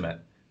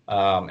Testament.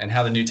 And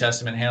how the New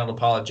Testament handled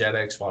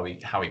apologetics,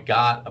 how we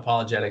got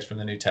apologetics from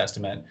the New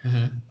Testament.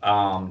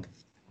 Mm-hmm.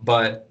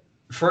 But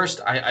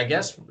first, I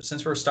guess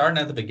since we're starting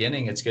at the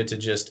beginning, it's good to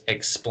just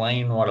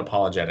explain what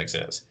apologetics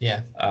is.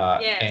 Yeah.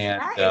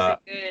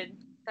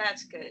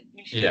 That's good.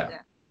 You should do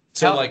that.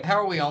 So how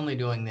are we only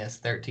doing this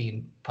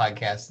 13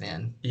 podcasts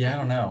in? Yeah, I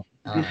don't know.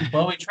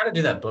 Well, we try to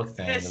do that book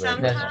thing. Because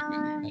sometimes,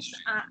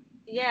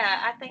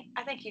 I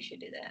think you should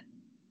do that.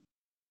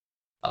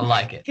 I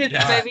like it.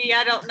 Because maybe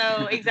I don't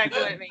know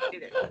exactly what it means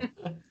either.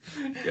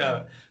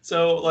 Yeah.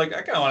 So, I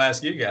kind of want to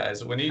ask you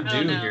guys, when you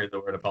do hear the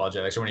word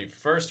apologetics, or when you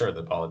first heard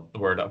the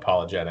word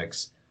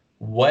apologetics,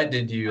 what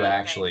did you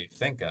actually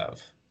think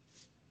of?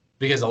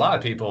 Because a lot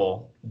of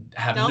people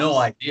have no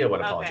idea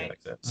what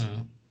apologetics is.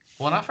 Mm.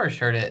 When I first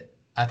heard it,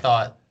 I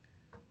thought,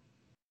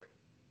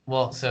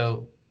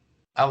 so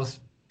I was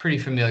pretty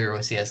familiar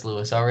with C.S.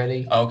 Lewis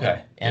already.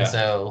 Okay. And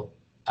so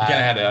you kind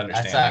of had to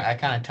understand. I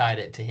kind of tied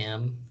it to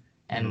him.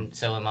 And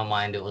so in my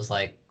mind, it was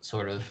like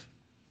sort of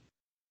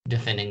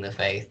defending the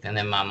faith. And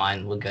then my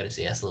mind would go to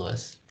C.S.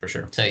 Lewis. For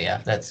sure. So,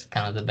 yeah, that's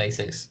kind of the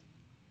basics.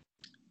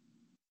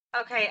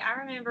 Okay, I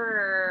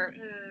remember,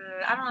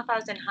 I don't know if I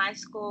was in high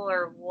school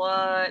or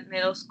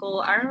middle school.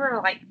 I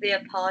remember, the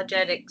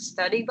Apologetic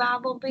Study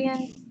Bible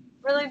being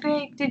really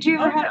big. Did you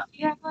ever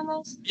have one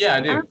of those? Yeah, I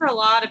do. I remember a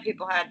lot of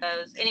people had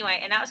those. Anyway,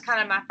 and that was kind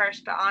of my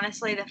first, but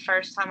honestly, the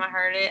first time I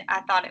heard it,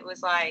 I thought it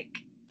was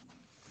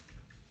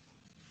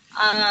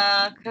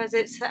because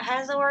it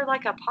has the word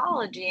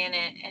apology in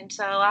it. And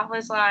so I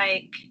was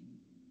like,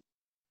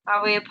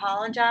 are we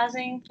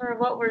apologizing for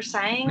what we're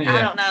saying? Yeah.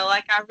 I don't know.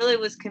 I really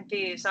was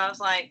confused. So I was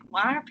like,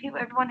 why are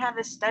everyone have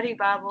this study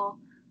Bible?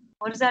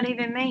 What does that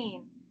even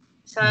mean?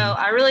 So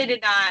I really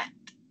did not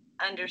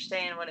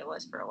understand what it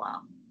was for a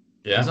while.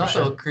 Yeah, there's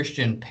also a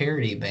Christian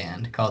parody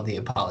band called the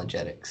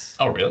Apologetics.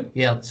 Oh, really?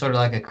 Yeah, sort of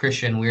like a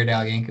Christian Weird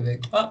Al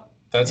Yankovic. Oh,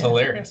 that's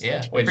hilarious.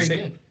 Yeah, wait, pretty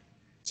good.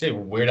 Say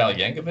Weird Al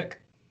Yankovic?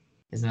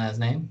 Isn't that his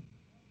name?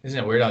 Isn't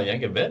it Weird Al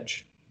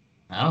Yankovic?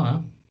 I don't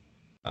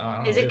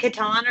know. Is it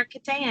Catan or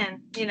Catan?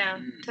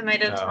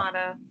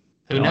 Tomato.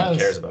 Who knows? No one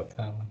cares about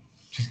that one.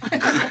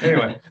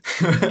 Anyway.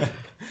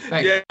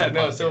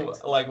 So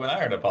when I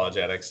heard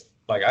apologetics,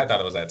 I thought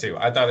it was that too.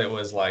 I thought it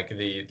was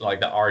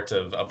the art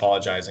of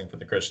apologizing for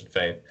the Christian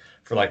faith,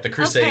 for the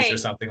Crusades or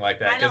something like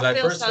that. Because I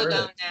first heard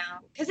it now.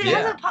 Because it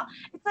has it's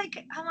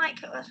I'm like,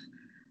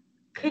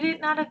 could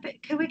it not have been?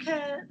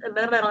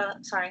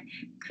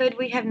 Could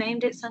we have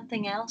named it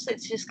something else?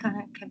 It's just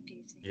kind of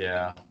confusing.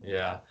 Yeah.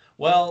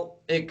 Well,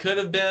 it could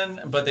have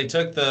been, but they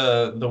took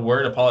the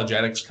word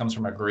apologetics comes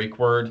from a Greek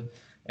word,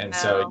 and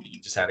so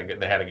you just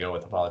they had to go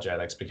with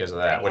apologetics because of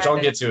that, which I'll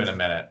get to in a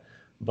minute.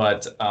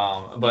 But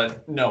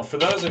no, for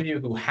those of you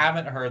who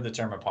haven't heard the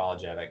term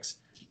apologetics,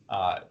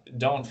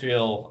 don't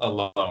feel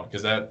alone,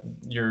 because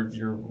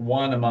you're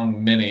one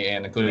among many,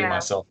 and including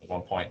myself at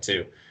one point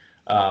too.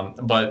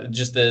 But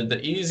just the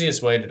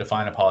easiest way to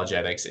define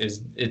apologetics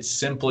is it's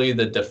simply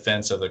the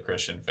defense of the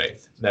Christian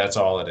faith. That's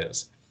all it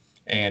is.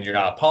 And you're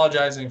not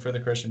apologizing for the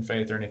Christian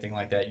faith or anything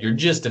like that. You're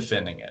just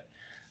defending it.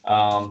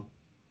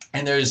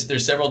 And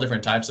there's several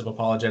different types of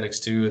apologetics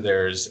too.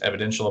 There's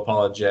evidential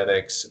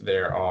apologetics.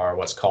 There are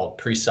what's called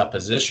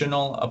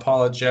presuppositional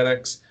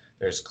apologetics.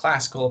 There's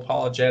classical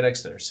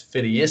apologetics. There's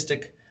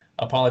fideistic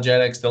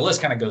apologetics. The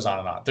list kind of goes on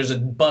and on. There's a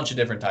bunch of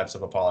different types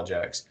of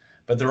apologetics,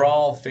 but they're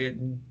all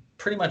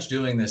pretty much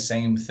doing the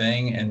same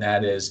thing, and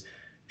that is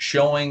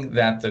showing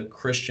that the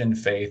Christian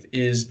faith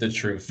is the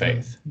true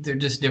faith. They're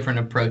just different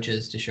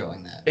approaches to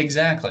showing that.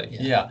 Exactly.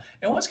 Yeah.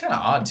 And what's kind of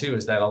odd too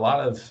is that a lot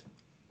of,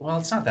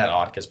 it's not that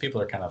odd because people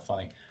are kind of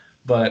funny,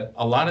 but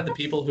a lot of the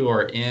people who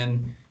are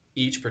in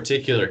each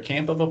particular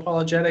camp of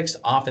apologetics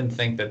often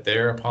think that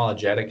their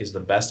apologetic is the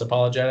best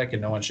apologetic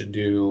and no one should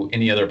do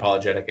any other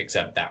apologetic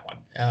except that one.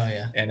 Oh,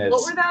 yeah. And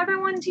what were the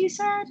other ones you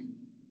said?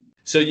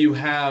 So you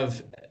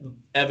have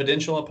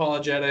evidential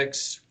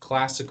apologetics,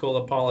 classical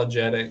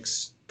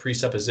apologetics,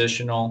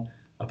 presuppositional,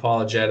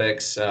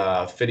 apologetics,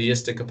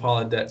 fideistic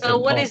apologetics. So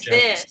what is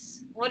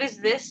this? What is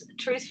this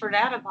truth for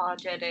data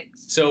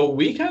apologetics? So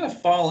we kind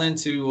of fall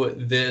into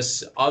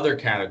this other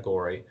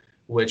category,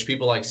 which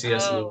people like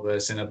C.S.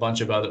 Lewis and a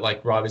bunch of other,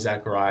 like Ravi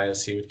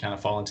Zacharias, he would kind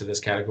of fall into this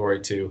category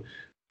too,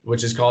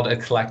 which is called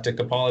eclectic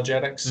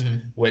apologetics,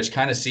 which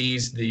kind of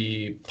sees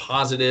the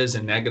positives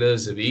and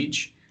negatives of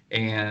each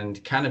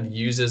and kind of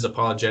uses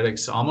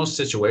apologetics almost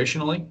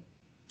situationally.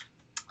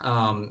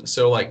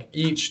 So like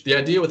the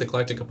idea with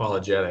eclectic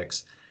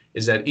apologetics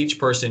is that each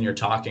person you're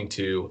talking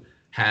to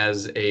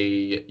has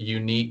a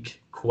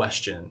unique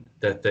question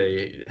that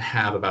they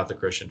have about the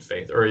Christian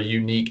faith or a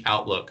unique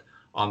outlook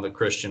on the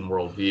Christian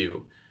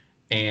worldview.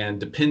 And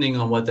depending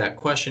on what that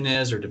question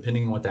is or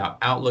depending on what that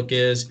outlook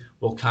is,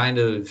 will kind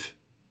of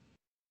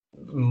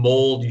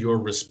mold your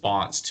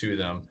response to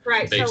them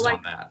based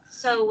on that.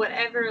 So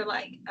whatever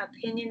like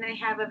opinion they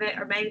have of it,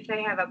 or maybe if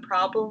they have a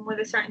problem with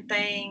a certain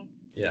thing,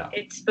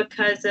 it's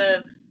because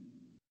of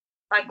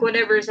like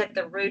whatever is at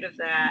the root of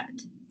that.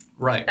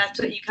 Right. That's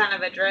what you kind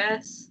of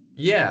address.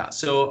 Yeah.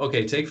 So,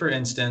 okay, take for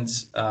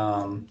instance,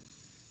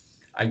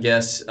 I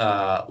guess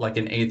like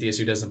an atheist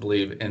who doesn't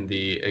believe in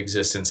the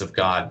existence of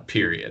God,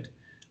 period.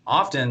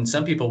 Often,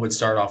 some people would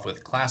start off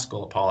with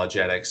classical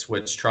apologetics,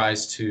 which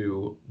tries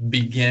to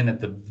begin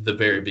at the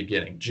very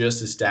beginning,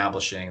 just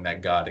establishing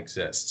that God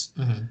exists,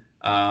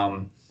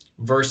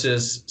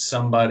 versus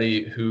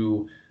somebody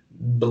who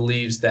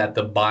believes that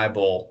the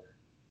Bible,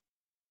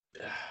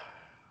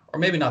 or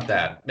maybe not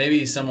that,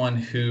 maybe someone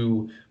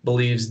who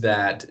believes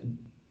that,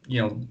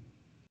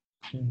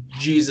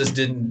 Jesus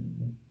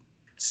didn't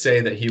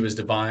say that he was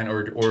divine,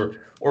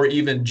 or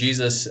even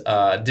Jesus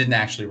didn't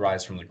actually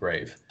rise from the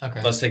grave.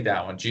 Okay. Let's take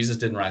that one. Jesus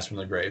didn't rise from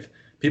the grave.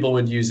 People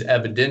would use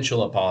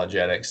evidential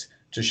apologetics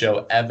to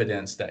show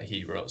evidence that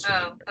he rose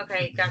from the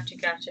grave. Okay.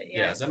 Gotcha.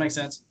 Yeah. Does that make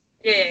sense?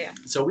 Yeah.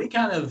 So we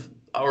kind of,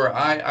 or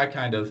I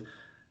kind of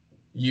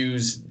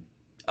use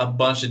a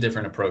bunch of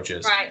different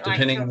approaches,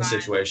 depending on the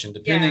situation,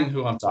 depending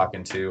who I'm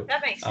talking to.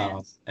 That makes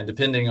sense. And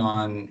depending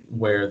on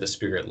where the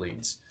Spirit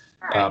leads.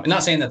 Right. I'm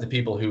not saying that the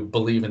people who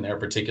believe in their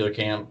particular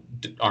camp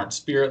aren't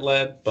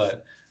Spirit-led,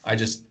 but I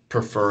just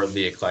prefer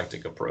the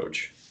eclectic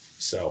approach.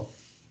 So,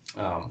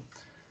 and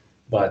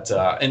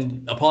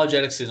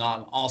apologetics can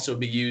also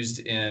be used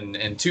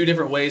in two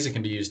different ways. It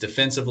can be used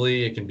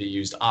defensively. It can be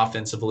used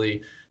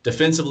offensively.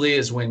 Defensively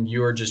is when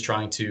you're just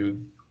trying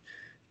to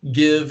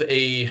give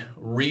a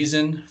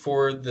reason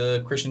for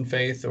the Christian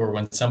faith, or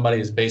when somebody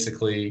is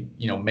basically,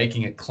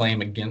 making a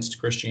claim against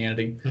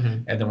Christianity.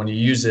 And then when you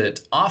use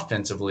it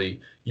offensively,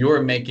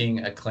 you're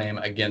making a claim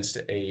against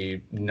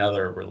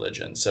another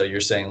religion. So you're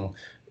saying,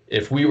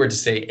 if we were to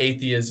say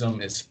atheism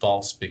is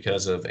false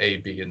because of A,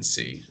 B, and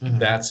C,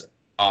 that's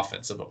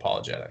offensive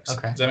apologetics.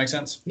 Okay. Does that make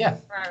sense? Yeah.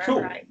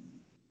 Cool. Right.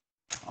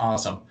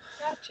 Awesome.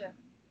 Gotcha.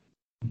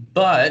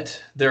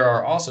 But there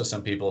are also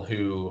some people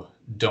who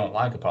don't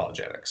like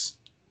apologetics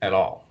at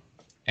all,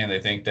 and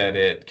they think that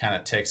it kind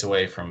of takes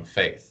away from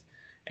faith.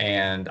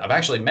 And I've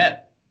actually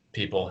met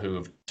people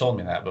who've told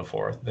me that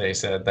before. They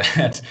said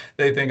that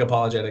they think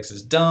apologetics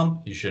is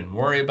dumb. You shouldn't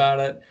worry about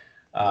it.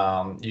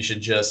 You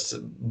should just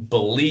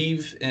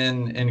believe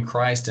in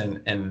Christ,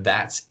 and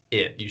that's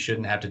it. You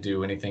shouldn't have to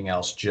do anything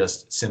else.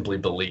 Just simply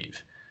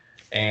believe.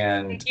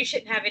 And you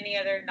shouldn't have any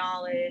other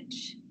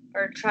knowledge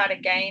or try to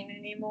gain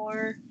any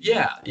more.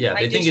 Yeah.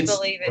 They think it's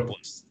believe it.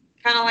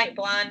 Kind of like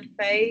blind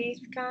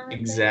faith, kind of.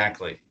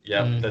 Exactly. Thing.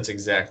 Yep. That's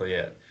exactly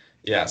it.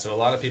 Yeah. So a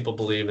lot of people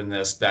believe in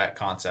that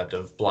concept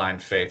of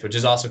blind faith, which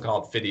is also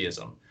called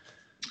fideism,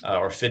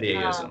 or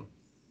fideism.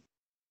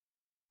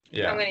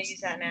 Yeah. I'm going to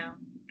use that now.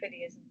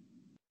 Fideism.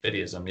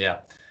 Fideism.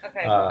 Yeah.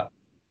 Okay.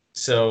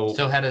 So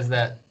how does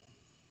that?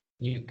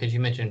 Because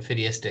you mentioned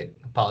fideistic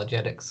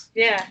apologetics.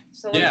 Yeah.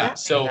 So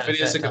So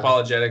fideistic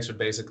apologetics would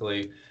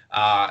basically,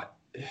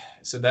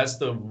 so that's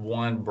the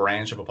one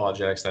branch of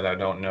apologetics that I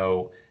don't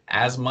know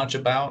as much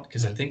about,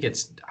 because I don't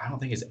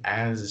think it's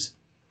as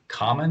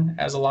common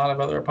as a lot of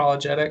other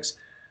apologetics,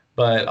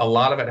 but a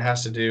lot of it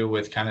has to do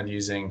with kind of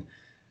using,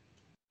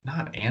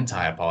 not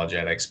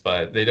anti-apologetics,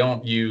 but they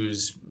don't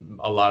use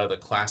a lot of the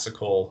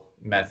classical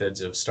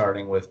methods of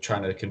starting with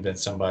trying to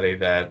convince somebody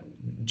that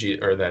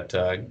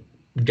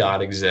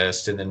God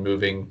exists, and then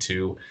moving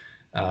to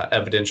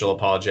evidential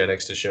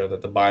apologetics to show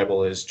that the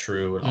Bible is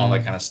true and all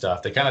that kind of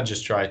stuff. They kind of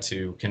just try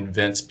to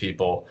convince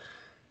people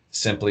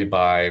simply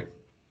by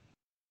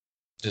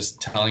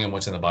just telling them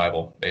what's in the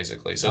Bible,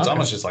 basically. So it's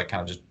almost just like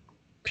kind of just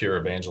pure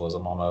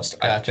evangelism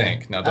almost, I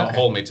think. Now, don't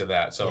hold me to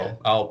that. So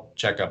I'll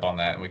check up on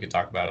that, and we could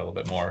talk about it a little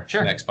bit more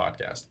next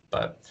podcast.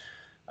 But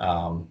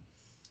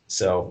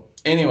so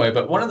anyway,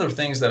 but one of the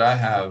things that I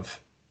have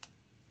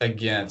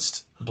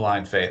against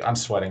blind faith, I'm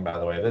sweating, by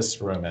the way.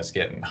 This room is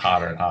getting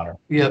hotter and hotter.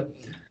 Yep.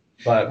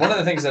 But one of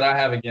the things that I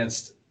have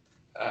against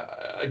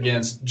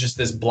just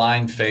this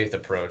blind faith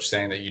approach,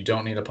 saying that you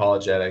don't need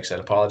apologetics, that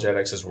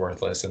apologetics is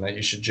worthless, and that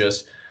you should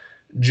just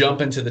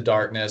jump into the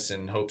darkness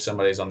and hope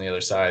somebody's on the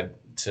other side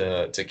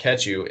to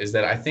catch you, is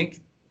that I think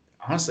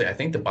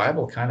the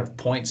Bible kind of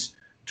points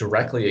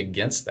directly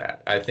against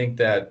that. I think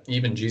that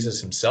even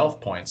Jesus himself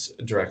points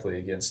directly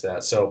against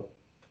that. So,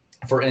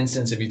 for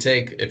instance, if you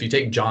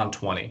take John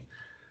 20,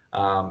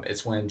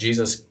 it's when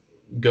Jesus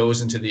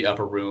goes into the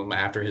upper room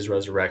after his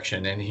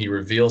resurrection and he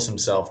reveals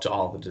himself to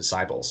all the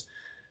disciples.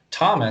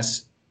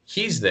 Thomas,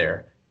 he's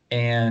there,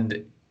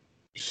 and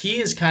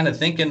he is kind of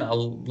thinking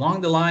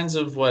along the lines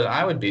of what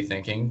I would be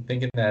thinking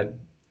that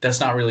that's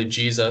not really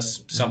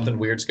Jesus. Something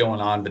weird's going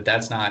on, but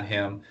that's not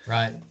him.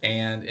 Right.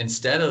 And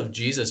instead of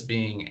Jesus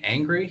being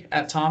angry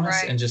at Thomas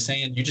Right. and just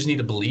saying, you just need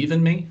to believe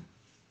in me,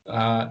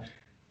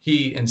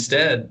 he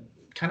instead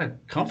kind of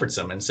comforts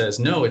him and says,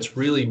 no, it's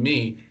really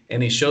me.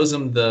 And he shows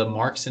him the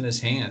marks in his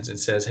hands and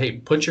says, hey,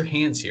 put your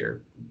hands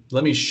here.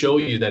 Let me show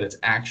you that it's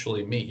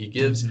actually me. He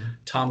gives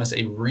Thomas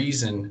a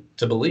reason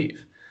to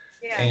believe.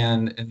 Yeah.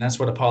 And that's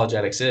what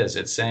apologetics is.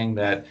 It's saying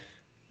that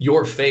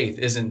your faith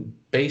isn't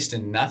based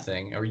in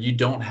nothing, or you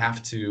don't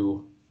have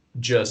to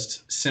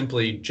just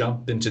simply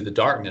jump into the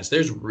darkness.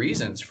 There's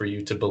reasons for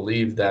you to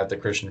believe that the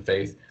Christian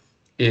faith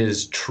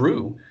is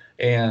true,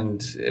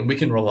 and we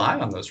can rely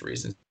on those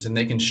reasons, and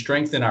they can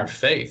strengthen our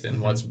faith.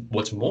 And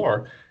what's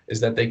more is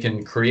that they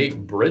can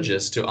create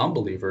bridges to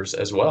unbelievers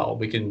as well.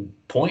 We can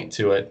point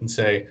to it and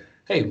say,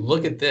 hey,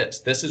 look at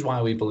this. This is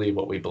why we believe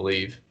what we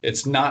believe.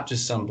 It's not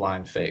just some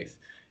blind faith.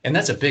 And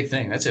that's a big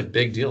thing. That's a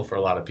big deal for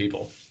a lot of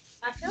people.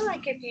 I feel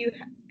like if you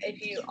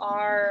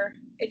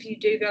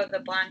do go the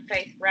blind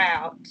faith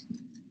route,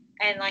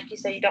 and like you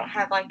say, you don't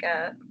have like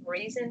a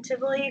reason to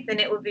believe, then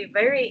it would be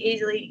very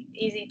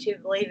easy to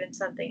believe in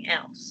something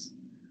else.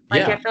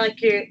 Like, I feel like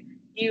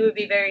you would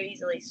be very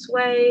easily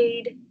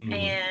swayed,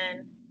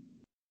 and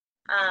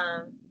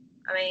I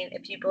mean,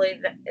 if you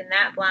believe in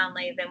that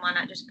blindly, then why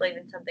not just believe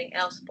in something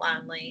else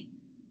blindly?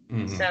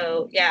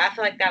 So yeah, I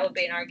feel like that would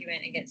be an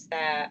argument against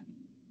that.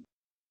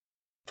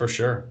 For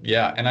sure.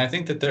 Yeah. And I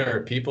think that there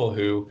are people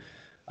who,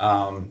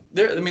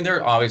 there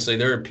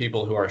are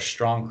people who are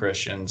strong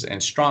Christians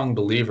and strong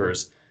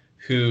believers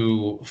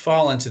who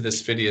fall into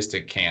this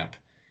fideistic camp.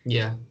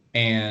 Yeah.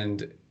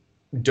 And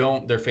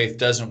their faith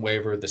doesn't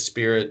waver. The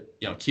Spirit,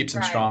 keeps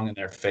them strong in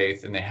their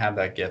faith, and they have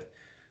that gift.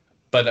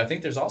 But I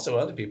think there's also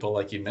other people,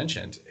 like you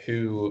mentioned,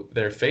 who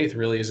their faith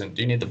really isn't.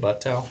 Do you need the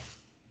butt towel?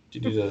 Do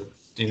you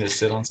need to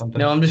sit on something?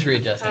 No, I'm just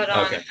readjusting.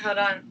 Hold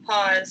on.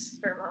 Pause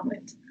for a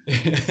moment.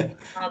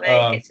 While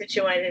they get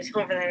situated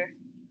over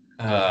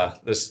there.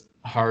 This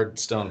hard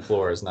stone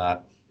floor is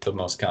not the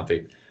most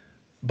comfy.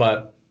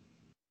 But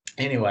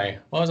anyway,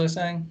 what was I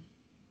saying?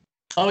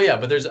 Oh yeah,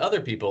 but there's other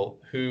people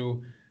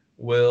who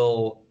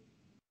will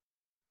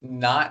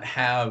not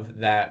have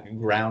that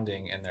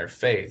grounding in their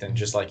faith, and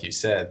just like you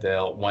said,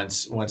 they'll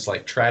once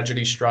like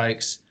tragedy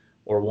strikes,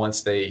 or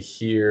once they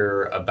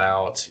hear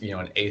about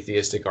an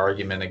atheistic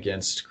argument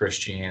against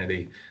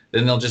Christianity,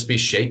 then they'll just be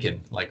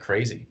shaken like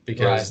crazy,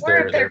 because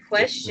if they're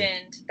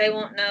questioned, they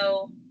won't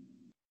know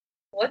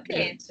what the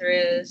answer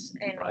is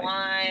and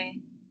why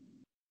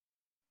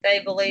they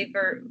believe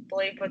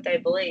what they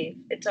believe.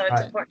 It's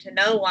important to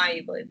know why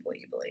you believe what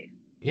you believe.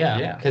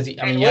 Yeah, because you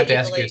have to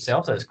ask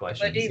yourself those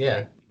questions. What do you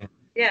believe?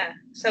 Yeah.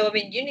 So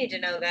you need to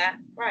know that,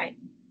 right?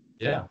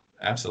 Yeah,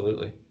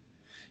 absolutely.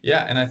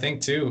 Yeah, and I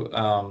think too.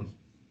 I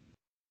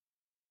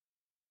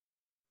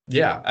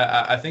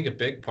think a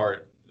big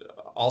part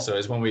also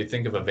is when we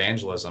think of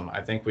evangelism.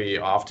 I think we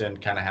often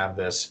kind of have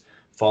this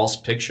false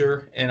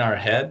picture in our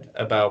head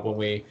about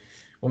when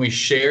we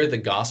share the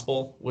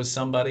gospel with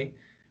somebody,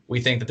 we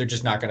think that they're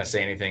just not going to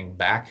say anything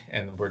back,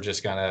 and we're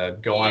just going to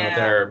go on with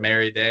our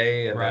merry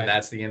day, and then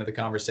that's the end of the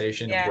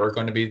conversation. Yeah. We're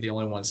going to be the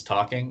only ones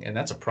talking, and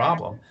that's a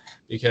problem,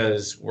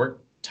 because we're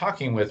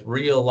talking with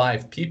real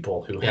life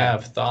people who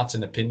have thoughts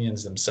and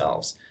opinions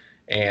themselves.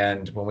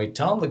 And when we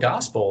tell them the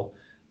gospel,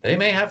 they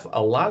may have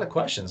a lot of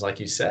questions, like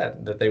you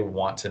said, that they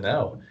want to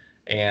know.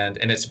 And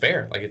it's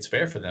fair. Like, it's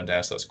fair for them to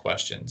ask those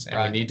questions,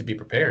 and we need to be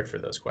prepared for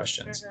those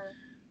questions.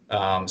 So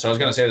I was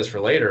going to say this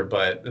for later,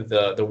 but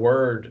the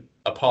word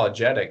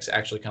apologetics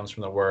actually comes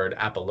from the word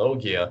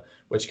apologia,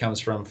 which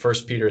comes from 1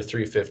 Peter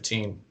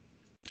 3:15,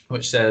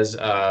 which says,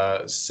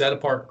 set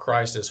apart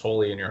Christ as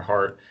holy in your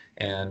heart,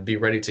 and be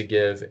ready to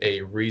give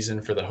a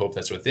reason for the hope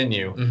that's within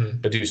you,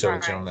 but do so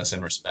with gentleness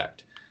and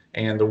respect.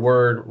 And the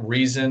word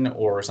reason,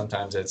 or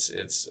sometimes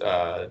it's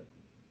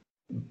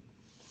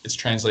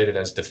translated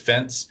as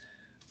defense,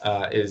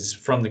 is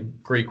from the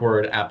Greek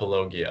word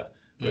apologia,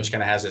 which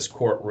kind of has this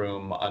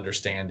courtroom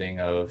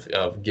understanding of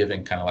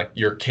giving kind of like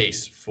your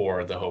case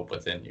for the hope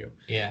within you.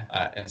 Yeah.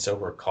 And so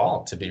we're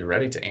called to be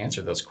ready to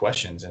answer those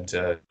questions, and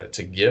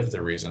to give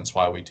the reasons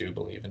why we do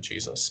believe in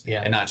Jesus.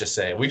 Yeah. And not just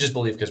say, we just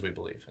believe because we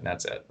believe, and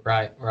that's it.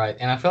 Right.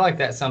 And I feel like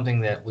that's something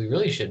that we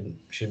really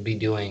should be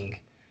doing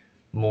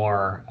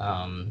more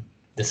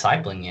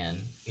discipling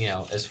in,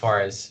 as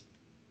far as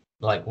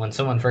like when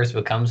someone first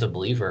becomes a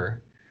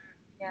believer.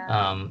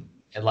 Yeah.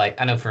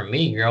 Like, I know for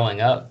me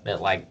growing up,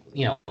 that like,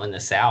 in the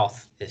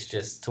South, it's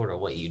just sort of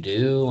what you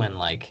do. And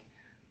like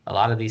a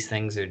lot of these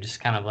things are just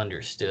kind of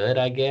understood,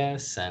 I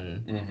guess.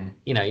 And,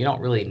 you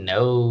don't really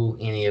know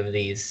any of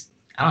these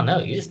I don't know.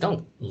 You just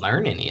don't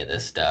learn any of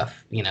this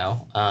stuff,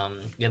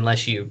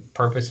 unless you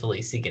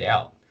purposefully seek it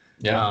out.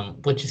 Yeah.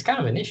 Which is kind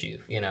of an issue,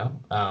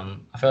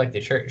 I feel like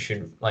the church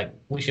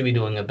we should be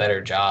doing a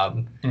better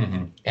job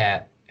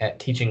at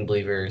teaching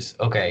believers,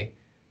 okay,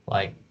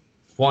 like,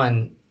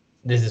 one,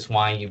 this is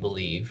why you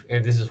believe, or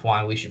this is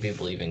why we should be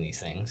believing these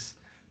things.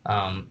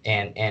 And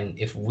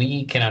if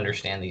we can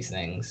understand these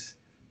things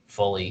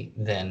fully,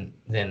 then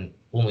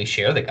when we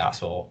share the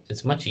gospel,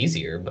 it's much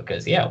easier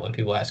because, when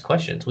people ask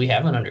questions, we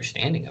have an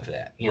understanding of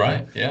that.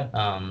 Right.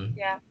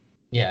 Yeah.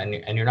 Yeah,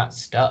 and you're not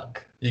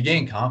stuck. You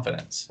gain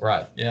confidence.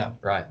 Right. Yeah.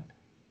 Right.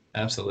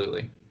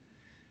 Absolutely.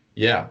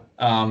 Yeah.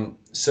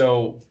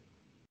 So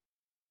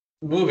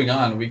moving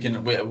on,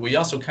 we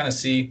also kind of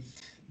see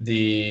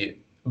the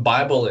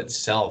Bible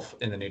itself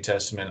in the New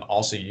Testament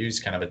also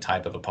used kind of a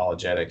type of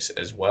apologetics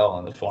as well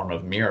in the form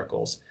of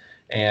miracles.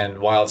 And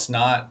while it's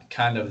not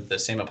kind of the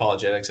same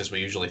apologetics as we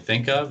usually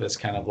think of, it's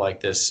kind of like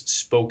this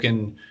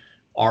spoken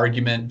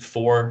argument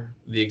for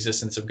the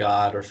existence of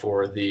God or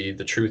for the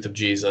truth of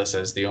Jesus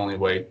as the only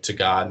way to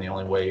God and the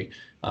only way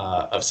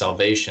of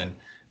salvation.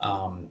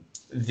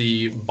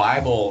 The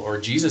Bible or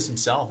Jesus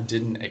himself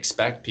didn't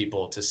expect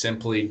people to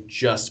simply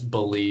just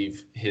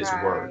believe his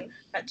word.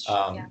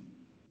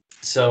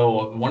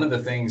 So one of the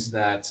things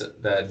that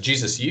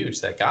Jesus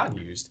used, that God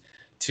used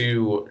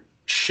to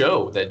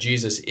show that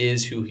Jesus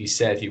is who he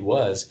said he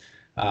was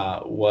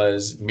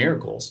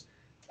miracles.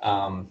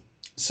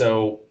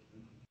 So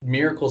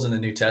miracles in the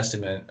New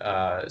Testament,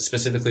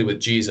 specifically with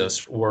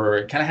Jesus,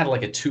 were kind of had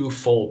like a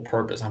twofold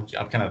purpose. I'm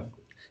kind of,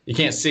 you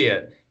can't see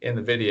it in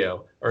the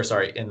video, or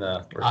sorry, in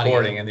the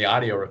recording, in the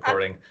audio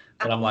recording,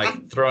 but I'm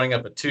like throwing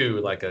up a two,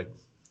 like a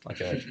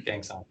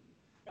gang sign.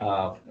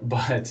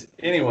 But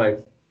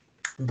anyway,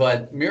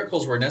 but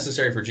miracles were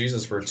necessary for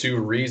Jesus for two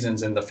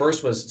reasons. And the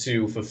first was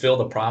to fulfill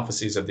the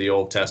prophecies of the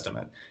Old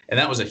Testament. And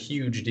that was a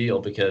huge deal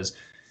because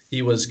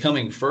he was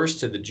coming first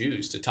to the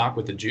Jews to talk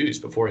with the Jews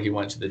before he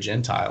went to the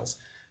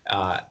Gentiles.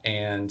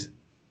 And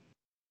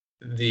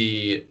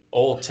the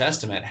Old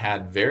Testament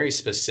had very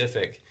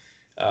specific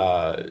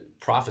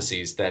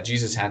prophecies that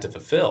Jesus had to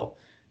fulfill.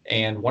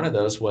 And one of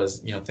those was,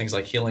 things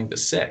like healing the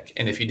sick.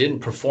 And if he didn't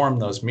perform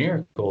those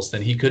miracles,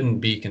 then he couldn't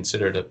be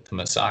considered the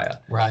Messiah.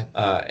 Right.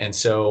 And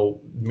so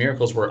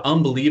miracles were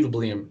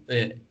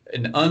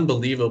an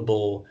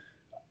unbelievable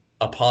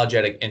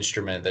apologetic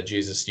instrument that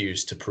Jesus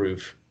used to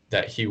prove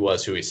that he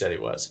was who he said he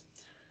was.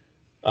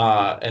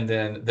 And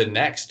then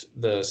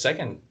the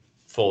second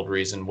fold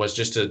reason was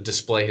just to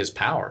display his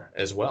power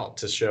as well,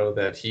 to show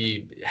that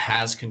he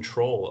has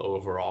control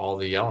over all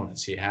the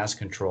elements. He has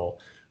control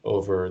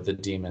over the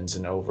demons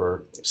and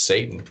over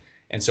Satan.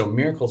 And so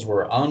miracles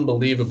were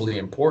unbelievably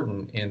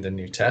important in the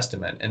New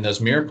Testament. And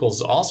those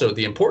miracles also,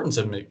 the importance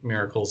of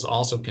miracles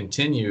also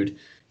continued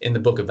in the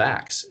book of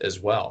Acts as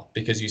well,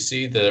 because you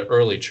see the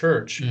early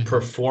church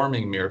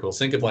performing miracles.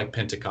 Think of like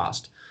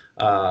Pentecost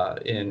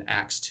in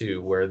Acts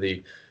 2, where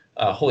the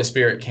Holy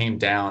Spirit came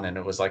down and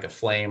it was like a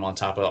flame on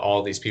top of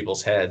all these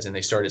people's heads, and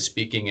they started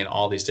speaking in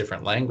all these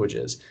different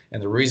languages.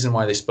 And the reason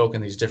why they spoke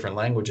in these different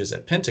languages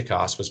at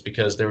Pentecost was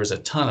because there was a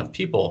ton of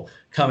people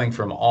coming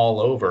from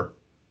all over.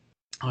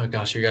 Oh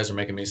gosh, you guys are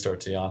making me start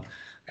to yawn.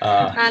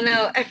 I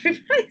know,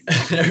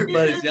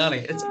 everybody's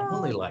yawning. It's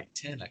only like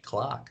 10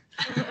 o'clock.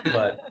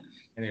 But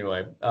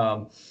anyway,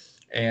 but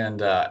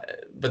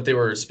they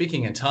were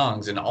speaking in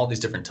tongues, in all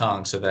these different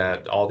tongues, so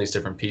that all these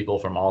different people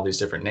from all these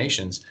different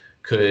nations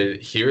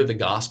could hear the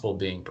gospel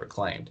being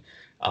proclaimed.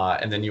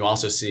 And then you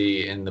also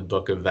see in the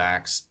book of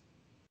Acts,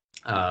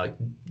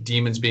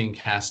 demons being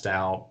cast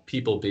out,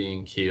 people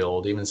being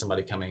healed, even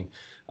somebody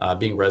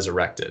being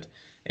resurrected.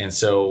 And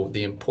so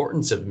the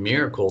importance of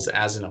miracles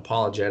as an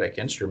apologetic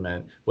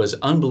instrument was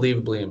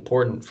unbelievably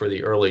important for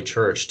the early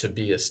church to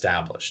be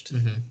established.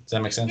 Does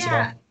that make sense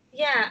at all?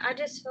 Yeah, I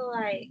just feel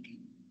like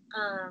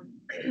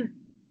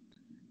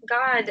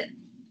God,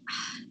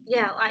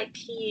 like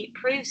he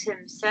proves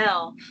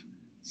himself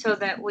so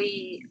that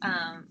we,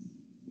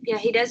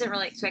 he doesn't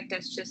really expect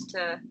us just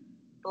to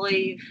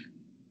believe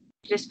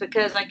just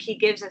because, like, he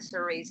gives us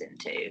a reason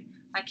to.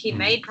 Like, he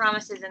made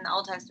promises in the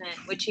Old Testament,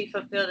 which he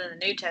fulfilled in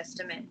the New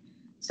Testament,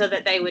 so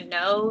that they would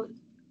know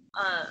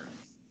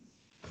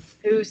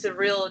who's the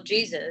real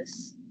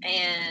Jesus.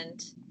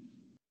 And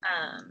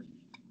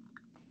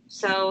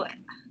so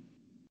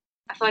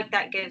I feel like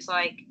that gives,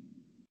 like,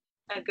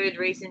 a good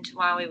reason to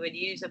why we would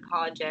use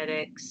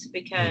apologetics,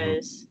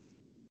 because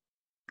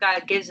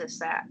God gives us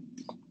that.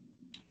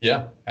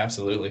 Yeah,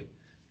 absolutely.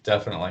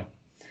 Definitely.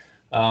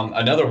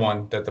 Another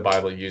one that the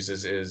Bible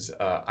uses is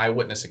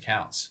eyewitness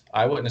accounts.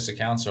 Eyewitness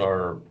accounts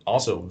are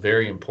also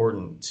very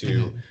important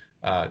to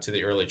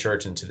the early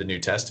church and to the New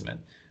Testament.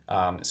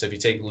 So if you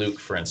take Luke,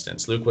 for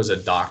instance, Luke was a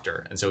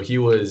doctor, and so he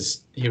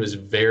was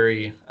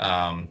very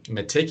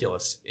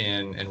meticulous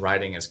in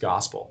writing his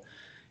gospel.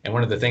 And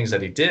one of the things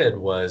that he did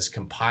was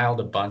compiled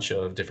a bunch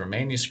of different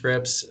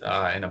manuscripts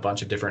and a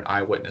bunch of different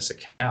eyewitness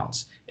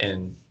accounts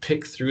and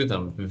picked through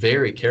them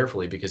very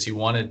carefully, because he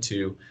wanted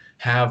to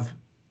have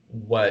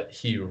what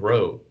he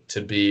wrote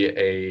to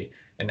be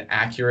an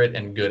accurate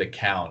and good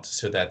account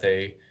so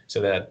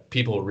that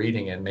people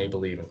reading it may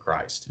believe in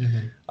Christ.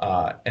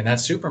 And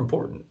that's super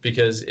important,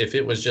 because if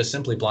it was just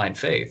simply blind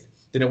faith,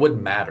 then it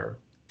wouldn't matter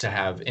to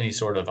have any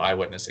sort of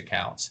eyewitness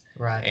accounts.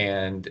 Right.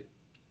 And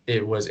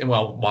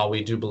while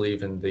we do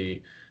believe in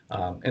the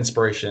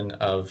inspiration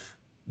of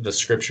the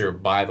scripture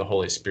by the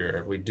Holy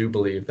Spirit, we do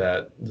believe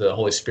that the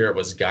Holy Spirit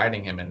was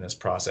guiding him in this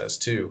process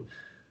too,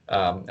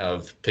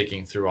 of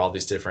picking through all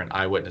these different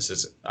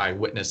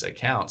eyewitness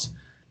accounts.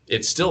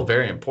 It's still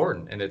very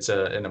important, and it's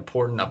an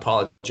important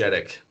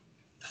apologetic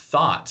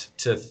thought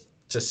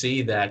to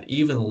see that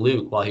even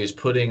Luke, while he was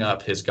putting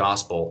up his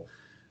gospel,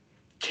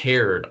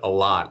 cared a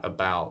lot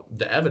about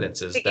the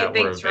evidences that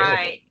were available.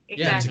 Right. Exactly.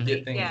 Yeah, to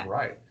get things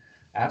right.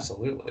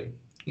 Absolutely.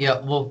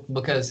 Yeah, well,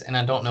 because, and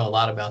I don't know a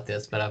lot about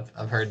this, but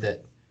I've heard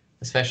that,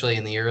 especially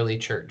in the early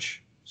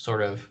church,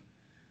 sort of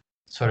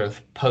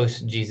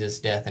post Jesus'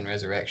 death and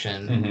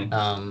resurrection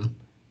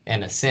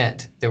and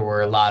ascent, there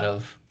were a lot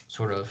of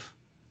sort of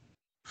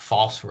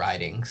false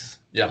writings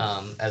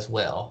as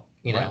well,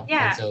 you know.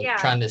 Yeah, and so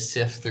trying to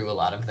sift through a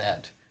lot of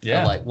that,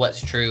 of like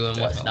what's true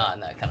and what's not,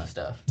 and that kind of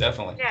stuff.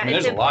 Definitely. Yeah, I mean,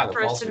 it's there's a lot of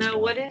important for us to know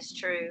false what is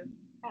true.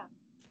 Yeah.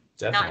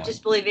 Definitely. Not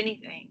just believe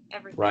anything,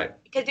 everything. Right.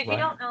 Because if you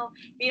don't know,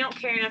 if you don't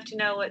care enough to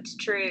know what's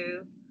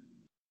true,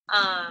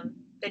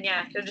 then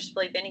you'll just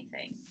believe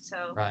anything.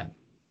 So. Right.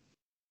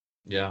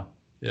 Yeah.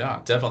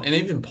 Yeah, definitely. And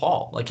even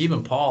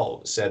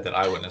Paul said that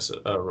eyewitness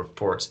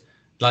reports,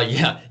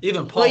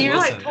 even Paul. Well, you're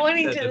like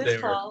pointing to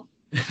this, Paul.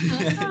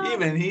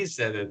 Even he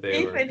said that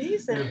they were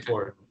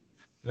important.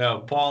 No,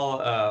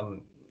 Paul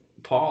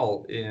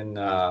in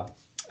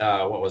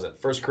what was it?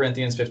 1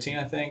 Corinthians 15,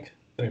 I think.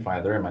 Let me find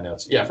it. They're in my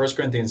notes. Yeah, 1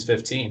 Corinthians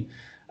 15.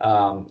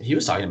 He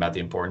was talking about the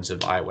importance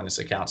of eyewitness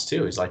accounts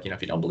too. He's like,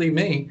 if you don't believe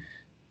me,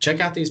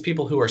 check out these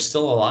people who are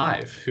still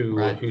alive,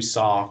 who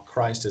saw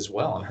Christ as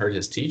well and heard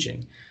his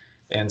teaching.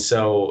 And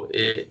so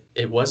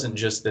it wasn't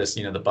just this,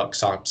 the buck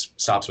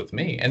stops with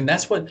me. And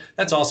that's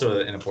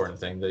also an important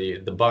thing.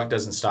 The buck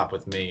doesn't stop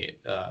with me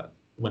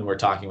when we're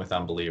talking with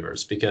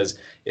unbelievers, because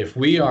if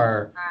we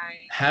are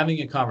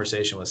having a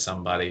conversation with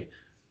somebody,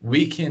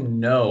 we can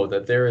know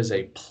that there is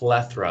a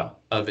plethora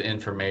of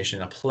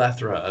information, a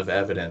plethora of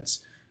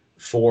evidence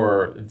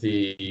for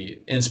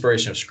the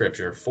inspiration of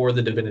Scripture, for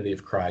the divinity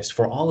of Christ,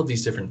 for all of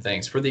these different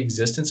things, for the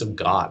existence of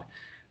God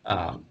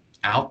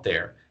out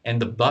there. And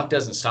the buck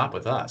doesn't stop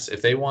with us.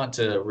 If they want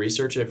to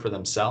research it for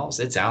themselves,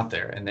 it's out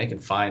there and they can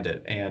find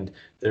it. And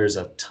there's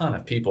a ton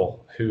of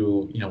people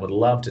who, would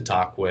love to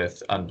talk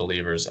with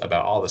unbelievers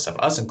about all this stuff,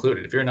 us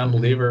included. If you're an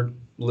unbeliever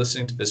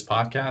listening to this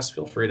podcast,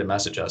 feel free to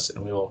message us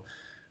and we will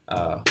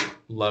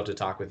love to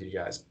talk with you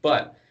guys.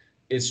 But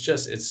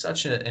it's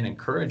such an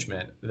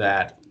encouragement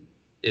that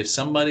if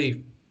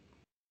somebody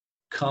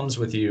comes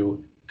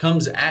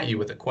at you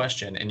with a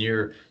question and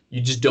you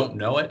just don't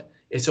know it,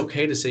 it's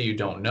okay to say you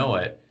don't know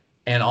it.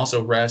 And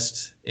also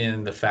rest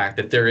in the fact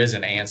that there is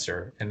an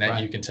answer, and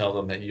that you can tell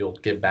them that you'll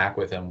get back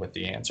with them with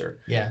the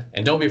answer. Yeah.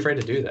 And don't be afraid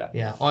to do that.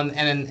 Yeah.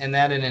 And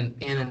that in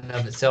and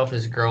of itself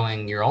is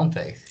growing your own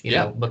faith, you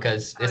know,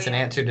 because it's an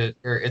answer to,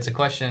 or it's a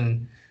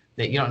question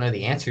that you don't know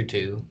the answer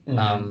to.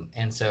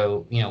 And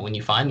so, when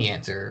you find the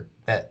answer,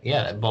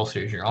 that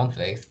bolsters your own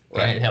faith,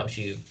 and it helps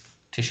you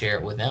to share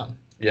it with them.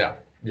 Yeah.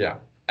 Yeah,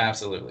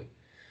 absolutely.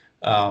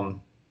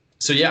 So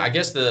I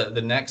guess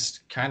the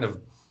next kind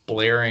of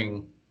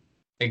blaring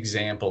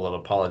example of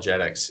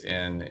apologetics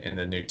in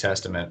the New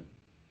Testament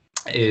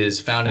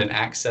is found in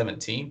Acts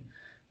 17.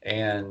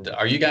 And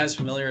are you guys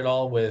familiar at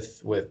all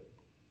with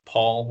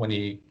Paul when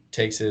he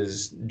takes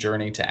his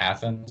journey to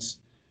Athens?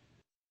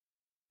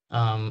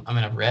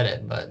 I've read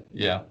it, but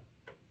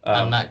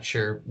I'm not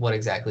sure what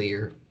exactly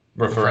you're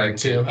referring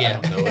to. Yeah.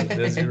 I don't know what it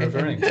is you're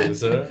referring to,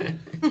 sir.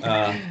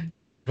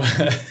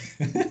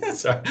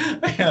 Sorry,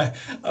 I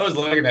was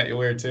looking at you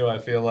weird too. I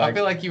feel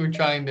like you were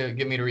trying to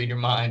get me to read your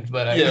mind,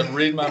 but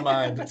read my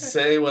mind.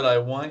 Say what I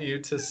want you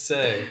to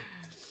say.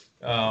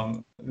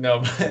 No,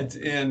 but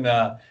in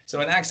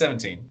Acts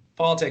 17,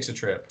 Paul takes a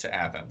trip to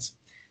Athens,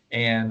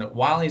 and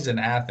while he's in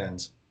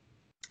Athens,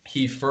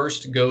 he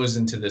first goes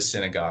into the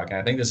synagogue, and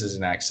I think this is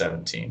in Acts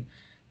 17,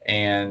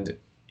 and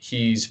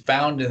he's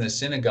found in the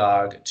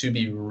synagogue to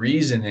be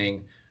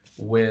reasoning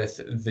with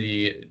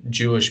the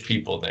Jewish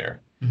people there.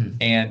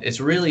 And it's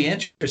really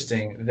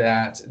interesting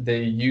that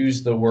they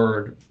use the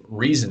word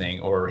reasoning,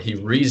 or he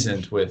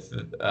reasoned with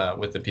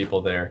the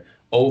people there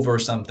over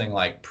something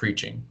like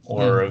preaching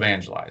or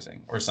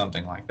evangelizing or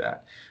something like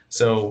that.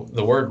 So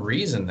the word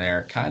reason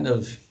there kind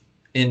of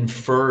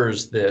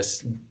infers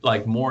this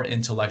like more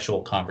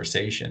intellectual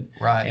conversation,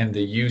 and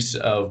the use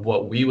of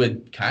what we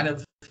would kind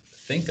of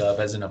think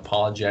of as an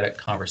apologetic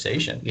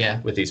conversation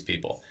with these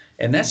people.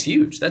 And that's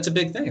huge. That's a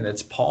big thing.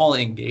 That's Paul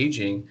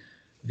engaging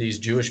these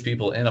Jewish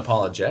people in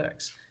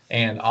apologetics.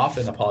 And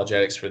often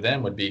apologetics for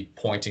them would be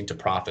pointing to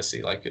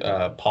prophecy. Like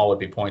Paul would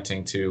be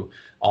pointing to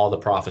all the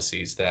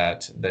prophecies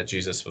that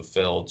Jesus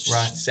fulfilled,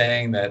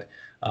 saying that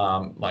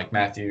like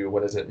Matthew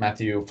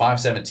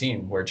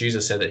 5:17, where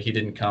Jesus said that he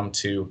didn't come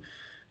to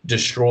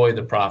destroy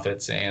the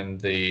prophets and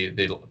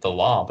the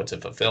law, but to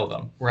fulfill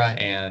them. Right.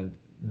 And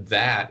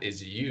that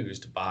is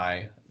used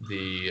by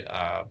the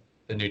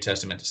New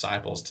Testament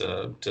disciples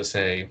to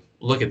say,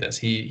 look at this.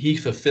 He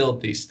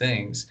fulfilled these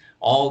things.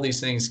 All these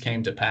things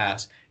came to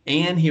pass,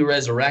 and he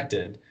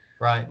resurrected.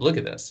 Right. Look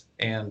at this,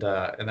 and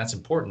that's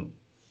important.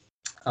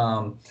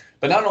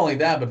 But not only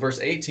that, but verse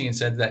 18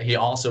 said that he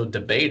also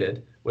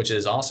debated, which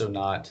is also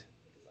not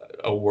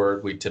a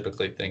word we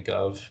typically think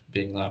of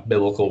being a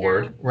biblical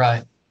word.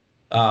 Right.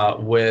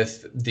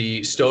 With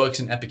the Stoics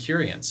and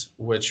Epicureans,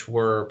 which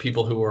were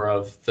people who were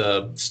of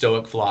the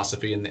Stoic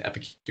philosophy and the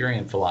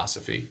Epicurean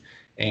philosophy.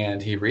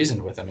 And he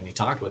reasoned with them, and he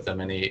talked with them,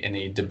 and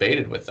he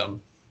debated with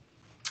them.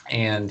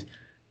 And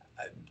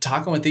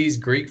talking with these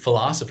Greek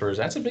philosophers,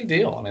 that's a big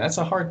deal. I mean, that's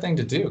a hard thing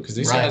to do because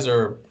these guys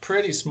are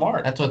pretty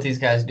smart. That's what these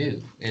guys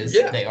do, is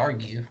they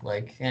argue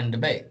and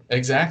debate.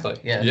 Exactly.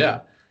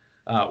 Yeah.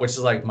 Which is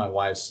like my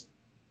wife's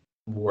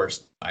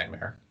worst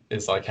nightmare.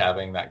 Is like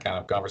having that kind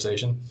of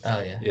conversation. Oh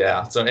yeah.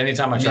 Yeah. So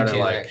anytime I try to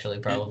like, actually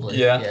probably.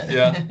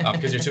 Yeah.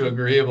 Because you're too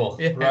agreeable,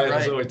 right?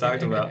 That's what we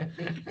talked about.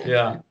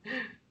 Yeah.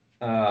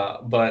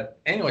 But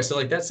anyway, so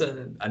like that's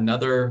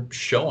another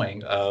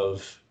showing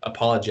of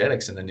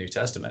apologetics in the New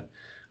Testament.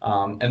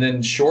 And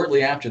then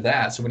shortly after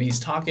that, so when he's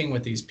talking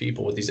with these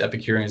people, with these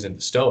Epicureans and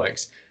the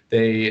Stoics,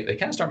 they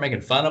kind of start making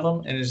fun of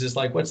him, and it's just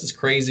like, what's this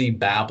crazy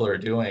babbler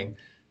doing,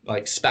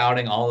 like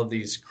spouting all of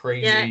these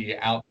crazy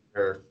out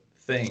there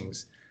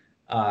things.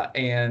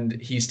 And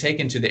he's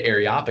taken to the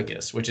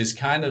Areopagus, which is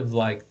kind of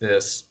like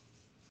this.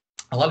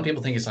 A lot of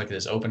people think it's like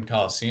this open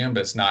coliseum, but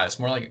it's not. It's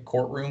more like a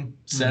courtroom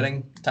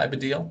setting type of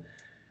deal.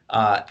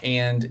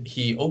 And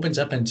he opens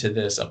up into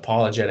this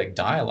apologetic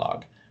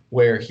dialogue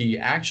where he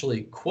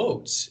actually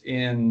quotes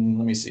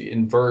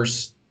in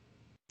verse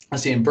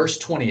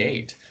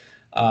 28.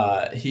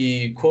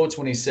 He quotes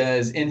when he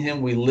says, "In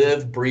him we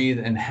live, breathe,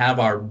 and have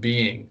our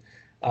being."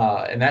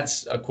 And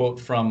that's a quote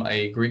from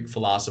a Greek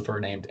philosopher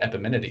named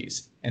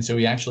Epimenides. And so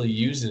he actually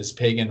uses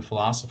pagan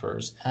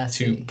philosophers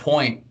to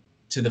point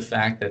to the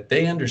fact that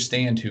they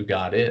understand who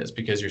God is,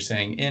 because you're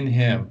saying in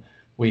him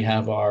we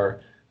have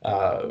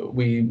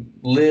we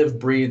live,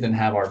 breathe, and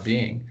have our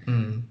being.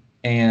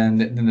 And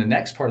then the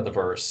next part of the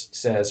verse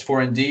says,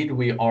 "For indeed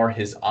we are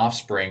his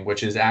offspring,"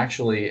 which is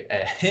actually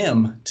a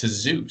hymn to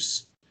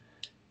Zeus.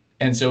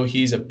 And so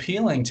he's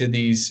appealing to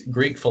these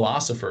Greek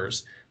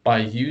philosophers by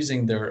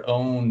using their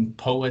own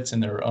poets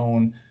and their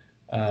own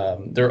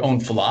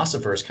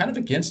philosophers kind of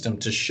against them,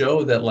 to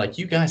show that like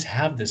you guys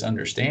have this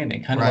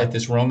understanding, kind of like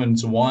this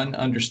Romans 1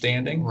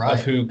 understanding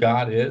of who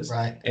God is,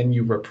 and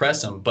you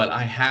repress them, but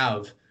I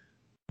have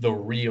the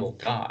real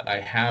God. I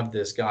have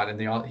this God.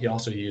 And he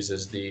also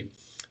uses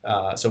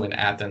so in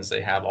Athens,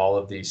 they have all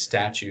of these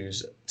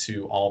statues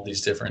to all of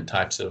these different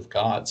types of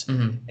gods,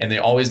 and they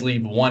always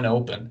leave one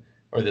open,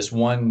 or this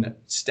one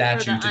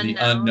statue to the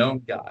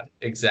unknown God.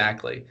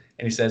 Exactly.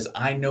 And he says,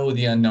 I know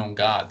the unknown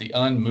God, the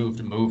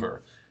unmoved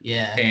mover.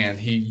 Yeah. And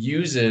he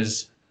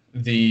uses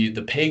the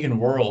pagan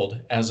world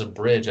as a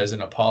bridge, as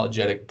an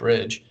apologetic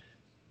bridge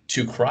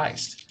to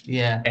Christ.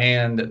 Yeah.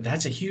 And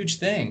that's a huge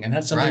thing. And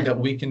that's something that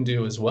we can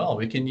do as well.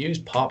 We can use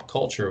pop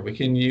culture. We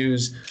can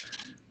use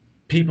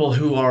people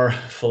who are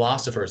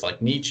philosophers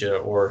like Nietzsche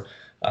or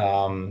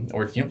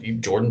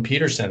Jordan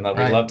Peterson that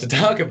we love to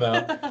talk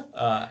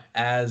about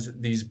as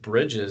these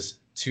bridges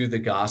to the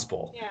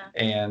gospel,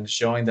 and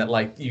showing that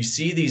like you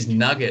see these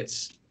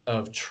nuggets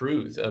of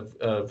truth,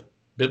 of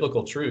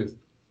biblical truth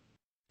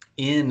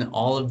in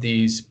all of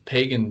these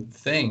pagan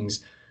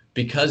things,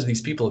 because these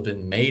people have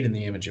been made in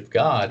the image of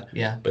God,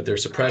 but they're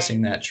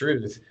suppressing that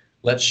truth.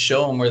 Let's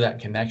show them where that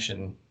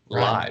connection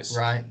lies.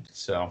 Right.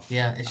 So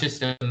it's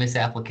just a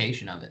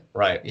misapplication of it.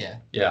 Right.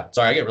 Yeah.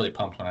 Sorry, I get really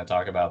pumped when I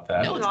talk about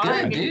that. No, it's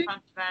good, dude.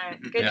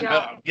 Good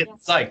job. Get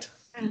psyched.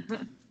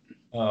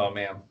 Oh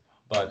man.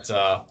 But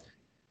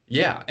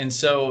and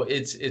so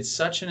it's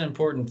such an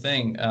important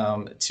thing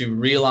to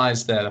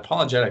realize that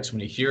apologetics,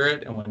 when you hear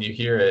it and when you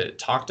hear it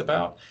talked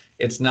about,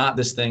 it's not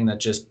this thing that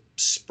just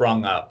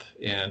sprung up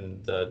in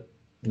the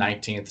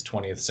 19th,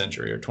 20th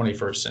century or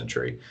 21st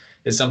century.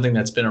 It's something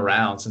that's been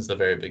around since the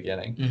very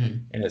beginning.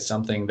 And it's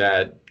something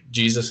that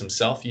Jesus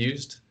himself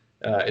used.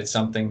 It's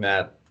something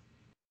that,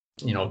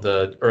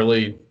 the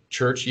early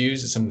church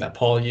used. It's something that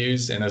Paul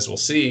used. And as we'll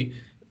see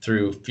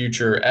through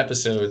future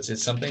episodes,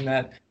 it's something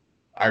that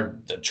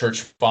the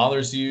church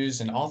fathers use.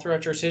 And all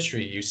throughout church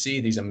history, you see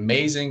these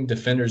amazing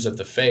defenders of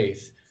the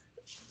faith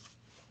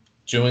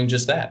doing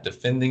just that,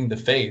 defending the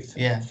faith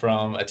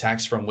from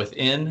attacks from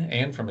within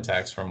and from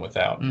attacks from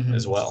without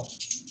as well.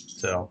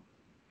 So,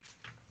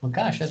 well,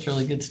 gosh, that's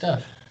really good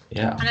stuff.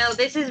 Yeah. I know,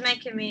 this is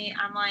making me,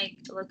 I'm like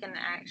looking at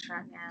Acts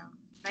right now.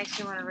 Makes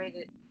me want to read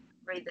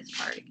this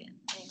part again.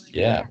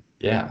 Anyway,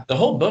 yeah. The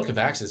whole book of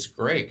Acts is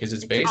great because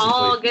it's basically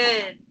all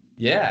good.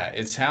 Yeah,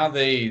 it's how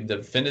they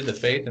defended the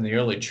faith in the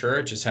early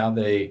church. It's how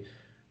they,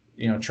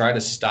 try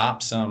to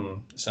stop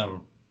some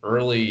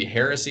early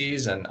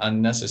heresies and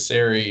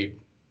unnecessary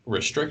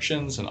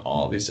restrictions and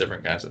all these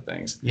different kinds of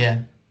things.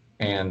 Yeah.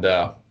 And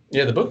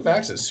the book of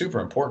Acts is super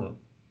important.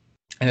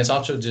 And it's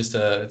also just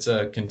it's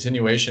a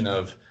continuation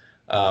of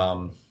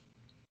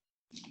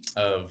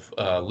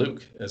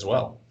Luke as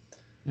well.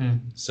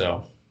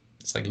 So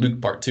it's like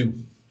Luke part 2.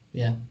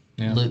 Yeah.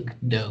 Luke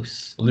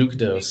dose. Luke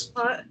dose.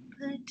 Part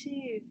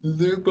 2.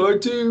 Luke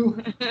part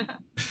 2.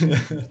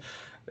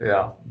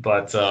 Yeah,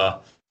 but I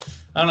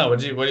don't know.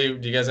 Do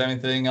you guys have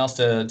anything else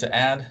to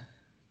add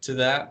to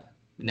that?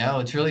 No,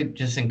 it's really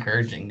just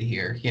encouraging to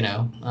hear,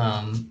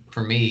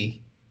 for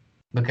me,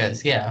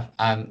 because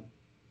I'm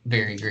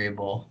very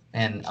agreeable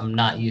and I'm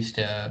not used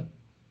to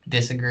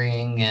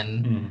disagreeing,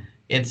 and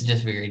it's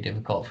just very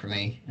difficult for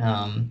me.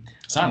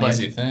 It's not an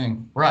easy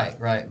thing. Right.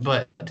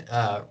 But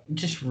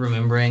just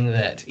remembering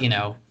that,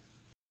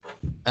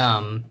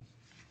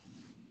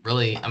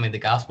 really, I mean, the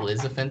gospel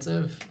is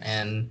offensive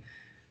and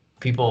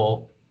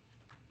people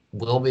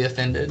will be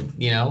offended,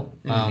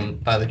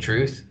 by the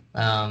truth.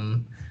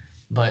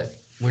 But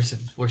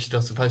we're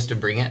still supposed to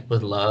bring it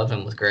with love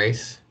and with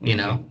grace,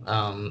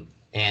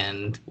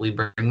 and we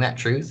bring that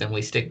truth and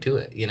we stick to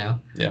it, Yeah.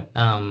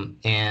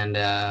 And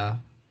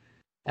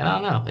I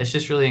don't know. It's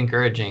just really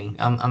encouraging.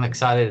 I'm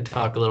excited to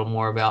talk a little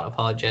more about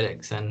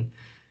apologetics and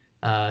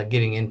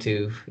getting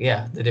into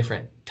the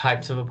different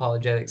types of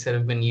apologetics that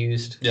have been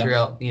used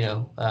throughout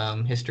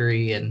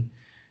history, and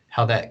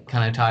how that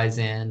kind of ties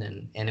in,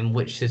 and in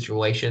which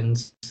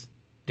situations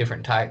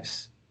different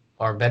types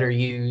are better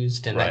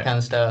used, and that kind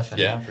of stuff.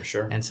 And, for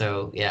sure. And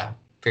so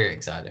very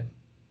excited.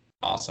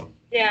 Awesome.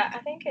 Yeah, I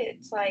think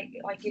it's like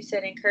you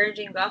said,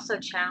 encouraging, but also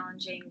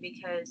challenging,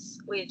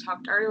 because we had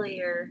talked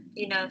earlier,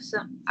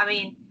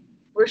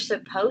 we're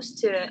supposed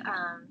to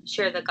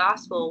share the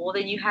gospel. Well,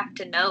 then you have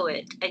to know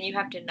it, and you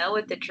have to know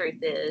what the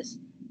truth is.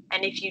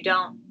 And if you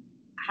don't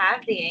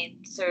have the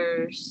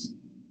answers,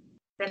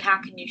 then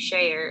how can you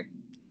share?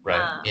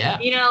 Right.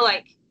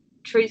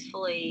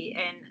 Truthfully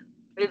and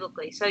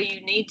biblically. So you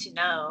need to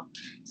know.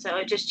 So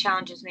it just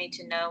challenges me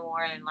to know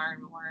more and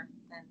learn more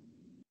than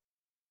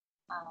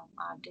I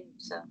do.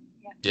 So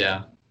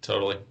yeah,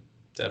 totally,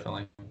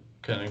 definitely,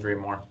 couldn't agree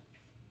more,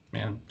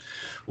 man.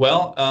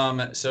 Well,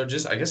 so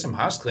just I guess some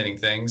house cleaning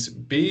things.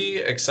 Be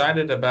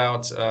excited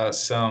about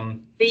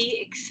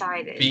be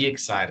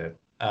excited.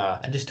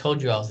 I just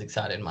told you I was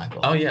excited,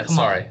 Michael. Oh yeah,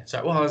 sorry.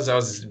 Well, I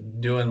was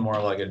doing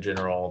more like a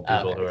general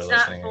people who are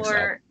listening.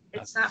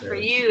 It's not for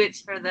you,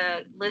 it's for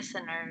the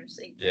listeners.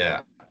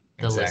 Yeah,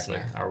 exactly.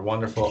 Listener. Our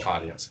wonderful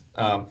audience.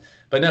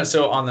 But no,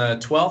 so on the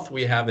 12th,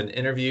 we have an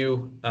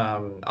interview.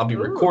 I'll be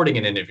recording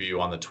an interview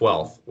on the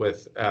 12th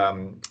with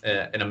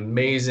an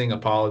amazing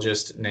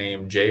apologist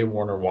named J.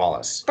 Warner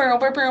Wallace. Who's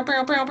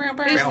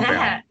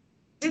that?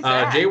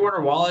 J.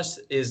 Warner Wallace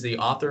is the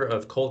author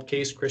of Cold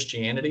Case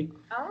Christianity.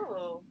 Oh.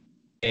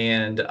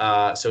 And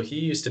so he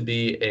used to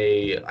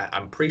be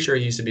I'm pretty sure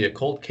he used to be a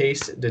cold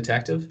case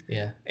detective.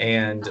 Yeah.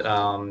 And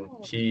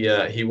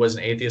he was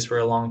an atheist for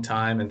a long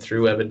time, and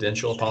through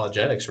evidential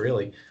apologetics,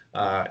 really,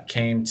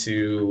 came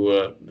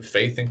to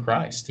faith in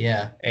Christ.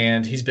 Yeah.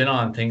 And he's been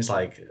on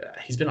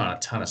a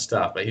ton of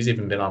stuff, but he's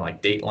even been on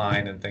like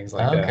Dateline and things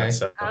like that.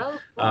 So,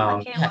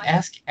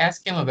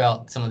 ask him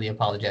about some of the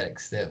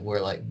apologetics that were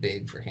like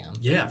big for him.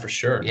 Yeah, for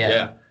sure.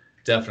 Yeah.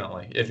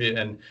 Definitely.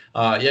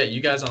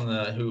 You guys on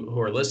the who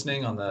are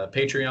listening on the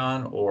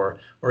Patreon, or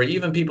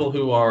even people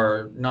who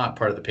are not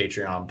part of the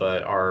Patreon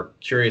but are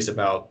curious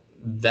about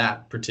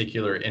that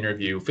particular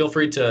interview, feel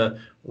free to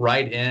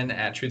write in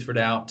at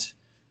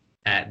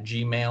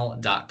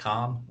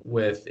truthfordoubt@gmail.com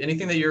with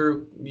anything that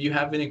you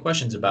have any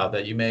questions about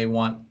that you may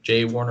want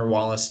J. Warner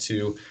Wallace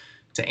to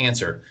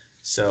answer.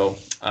 So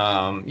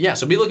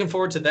so be looking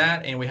forward to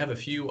that, and we have a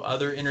few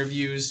other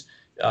interviews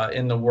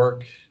in the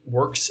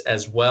works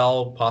as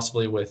well,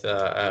 possibly with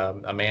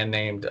a man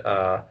named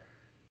I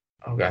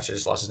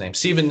just lost his name,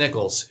 Stephen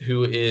Nichols,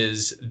 who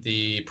is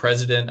the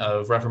president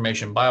of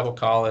Reformation Bible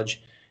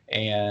College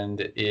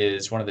and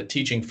is one of the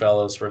teaching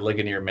fellows for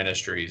Ligonier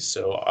Ministries,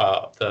 so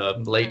the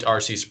late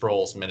R.C.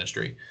 Sproul's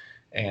ministry,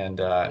 and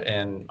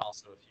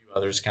also a few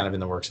others kind of in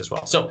the works as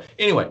well. So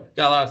anyway,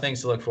 got a lot of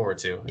things to look forward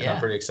to, and I'm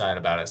pretty excited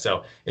about it.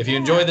 So if you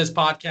enjoy this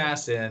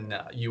podcast and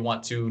you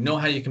want to know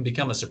how you can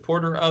become a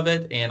supporter of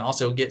it and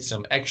also get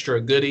some extra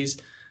goodies,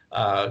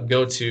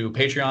 go to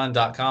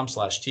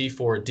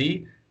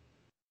patreon.com/T4D.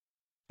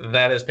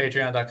 That is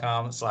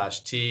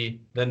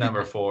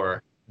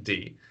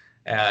patreon.com/T4D.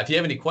 If you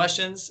have any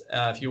questions,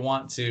 if you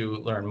want to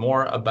learn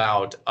more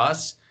about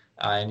us,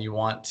 and you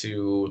want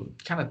to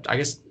kind of,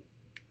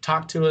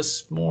 talk to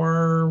us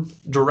more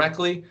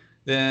directly,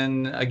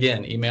 then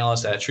again, email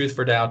us at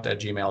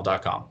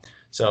truthfordoubt@gmail.com.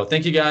 So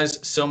thank you guys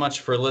so much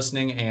for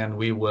listening, and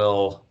we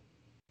will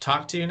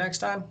talk to you next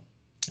time.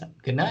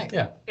 Good night.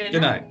 Yeah.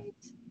 Good night.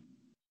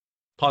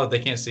 Paul, they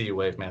can't see you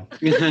wave, man.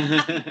 Good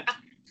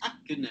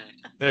night.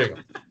 There you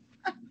go.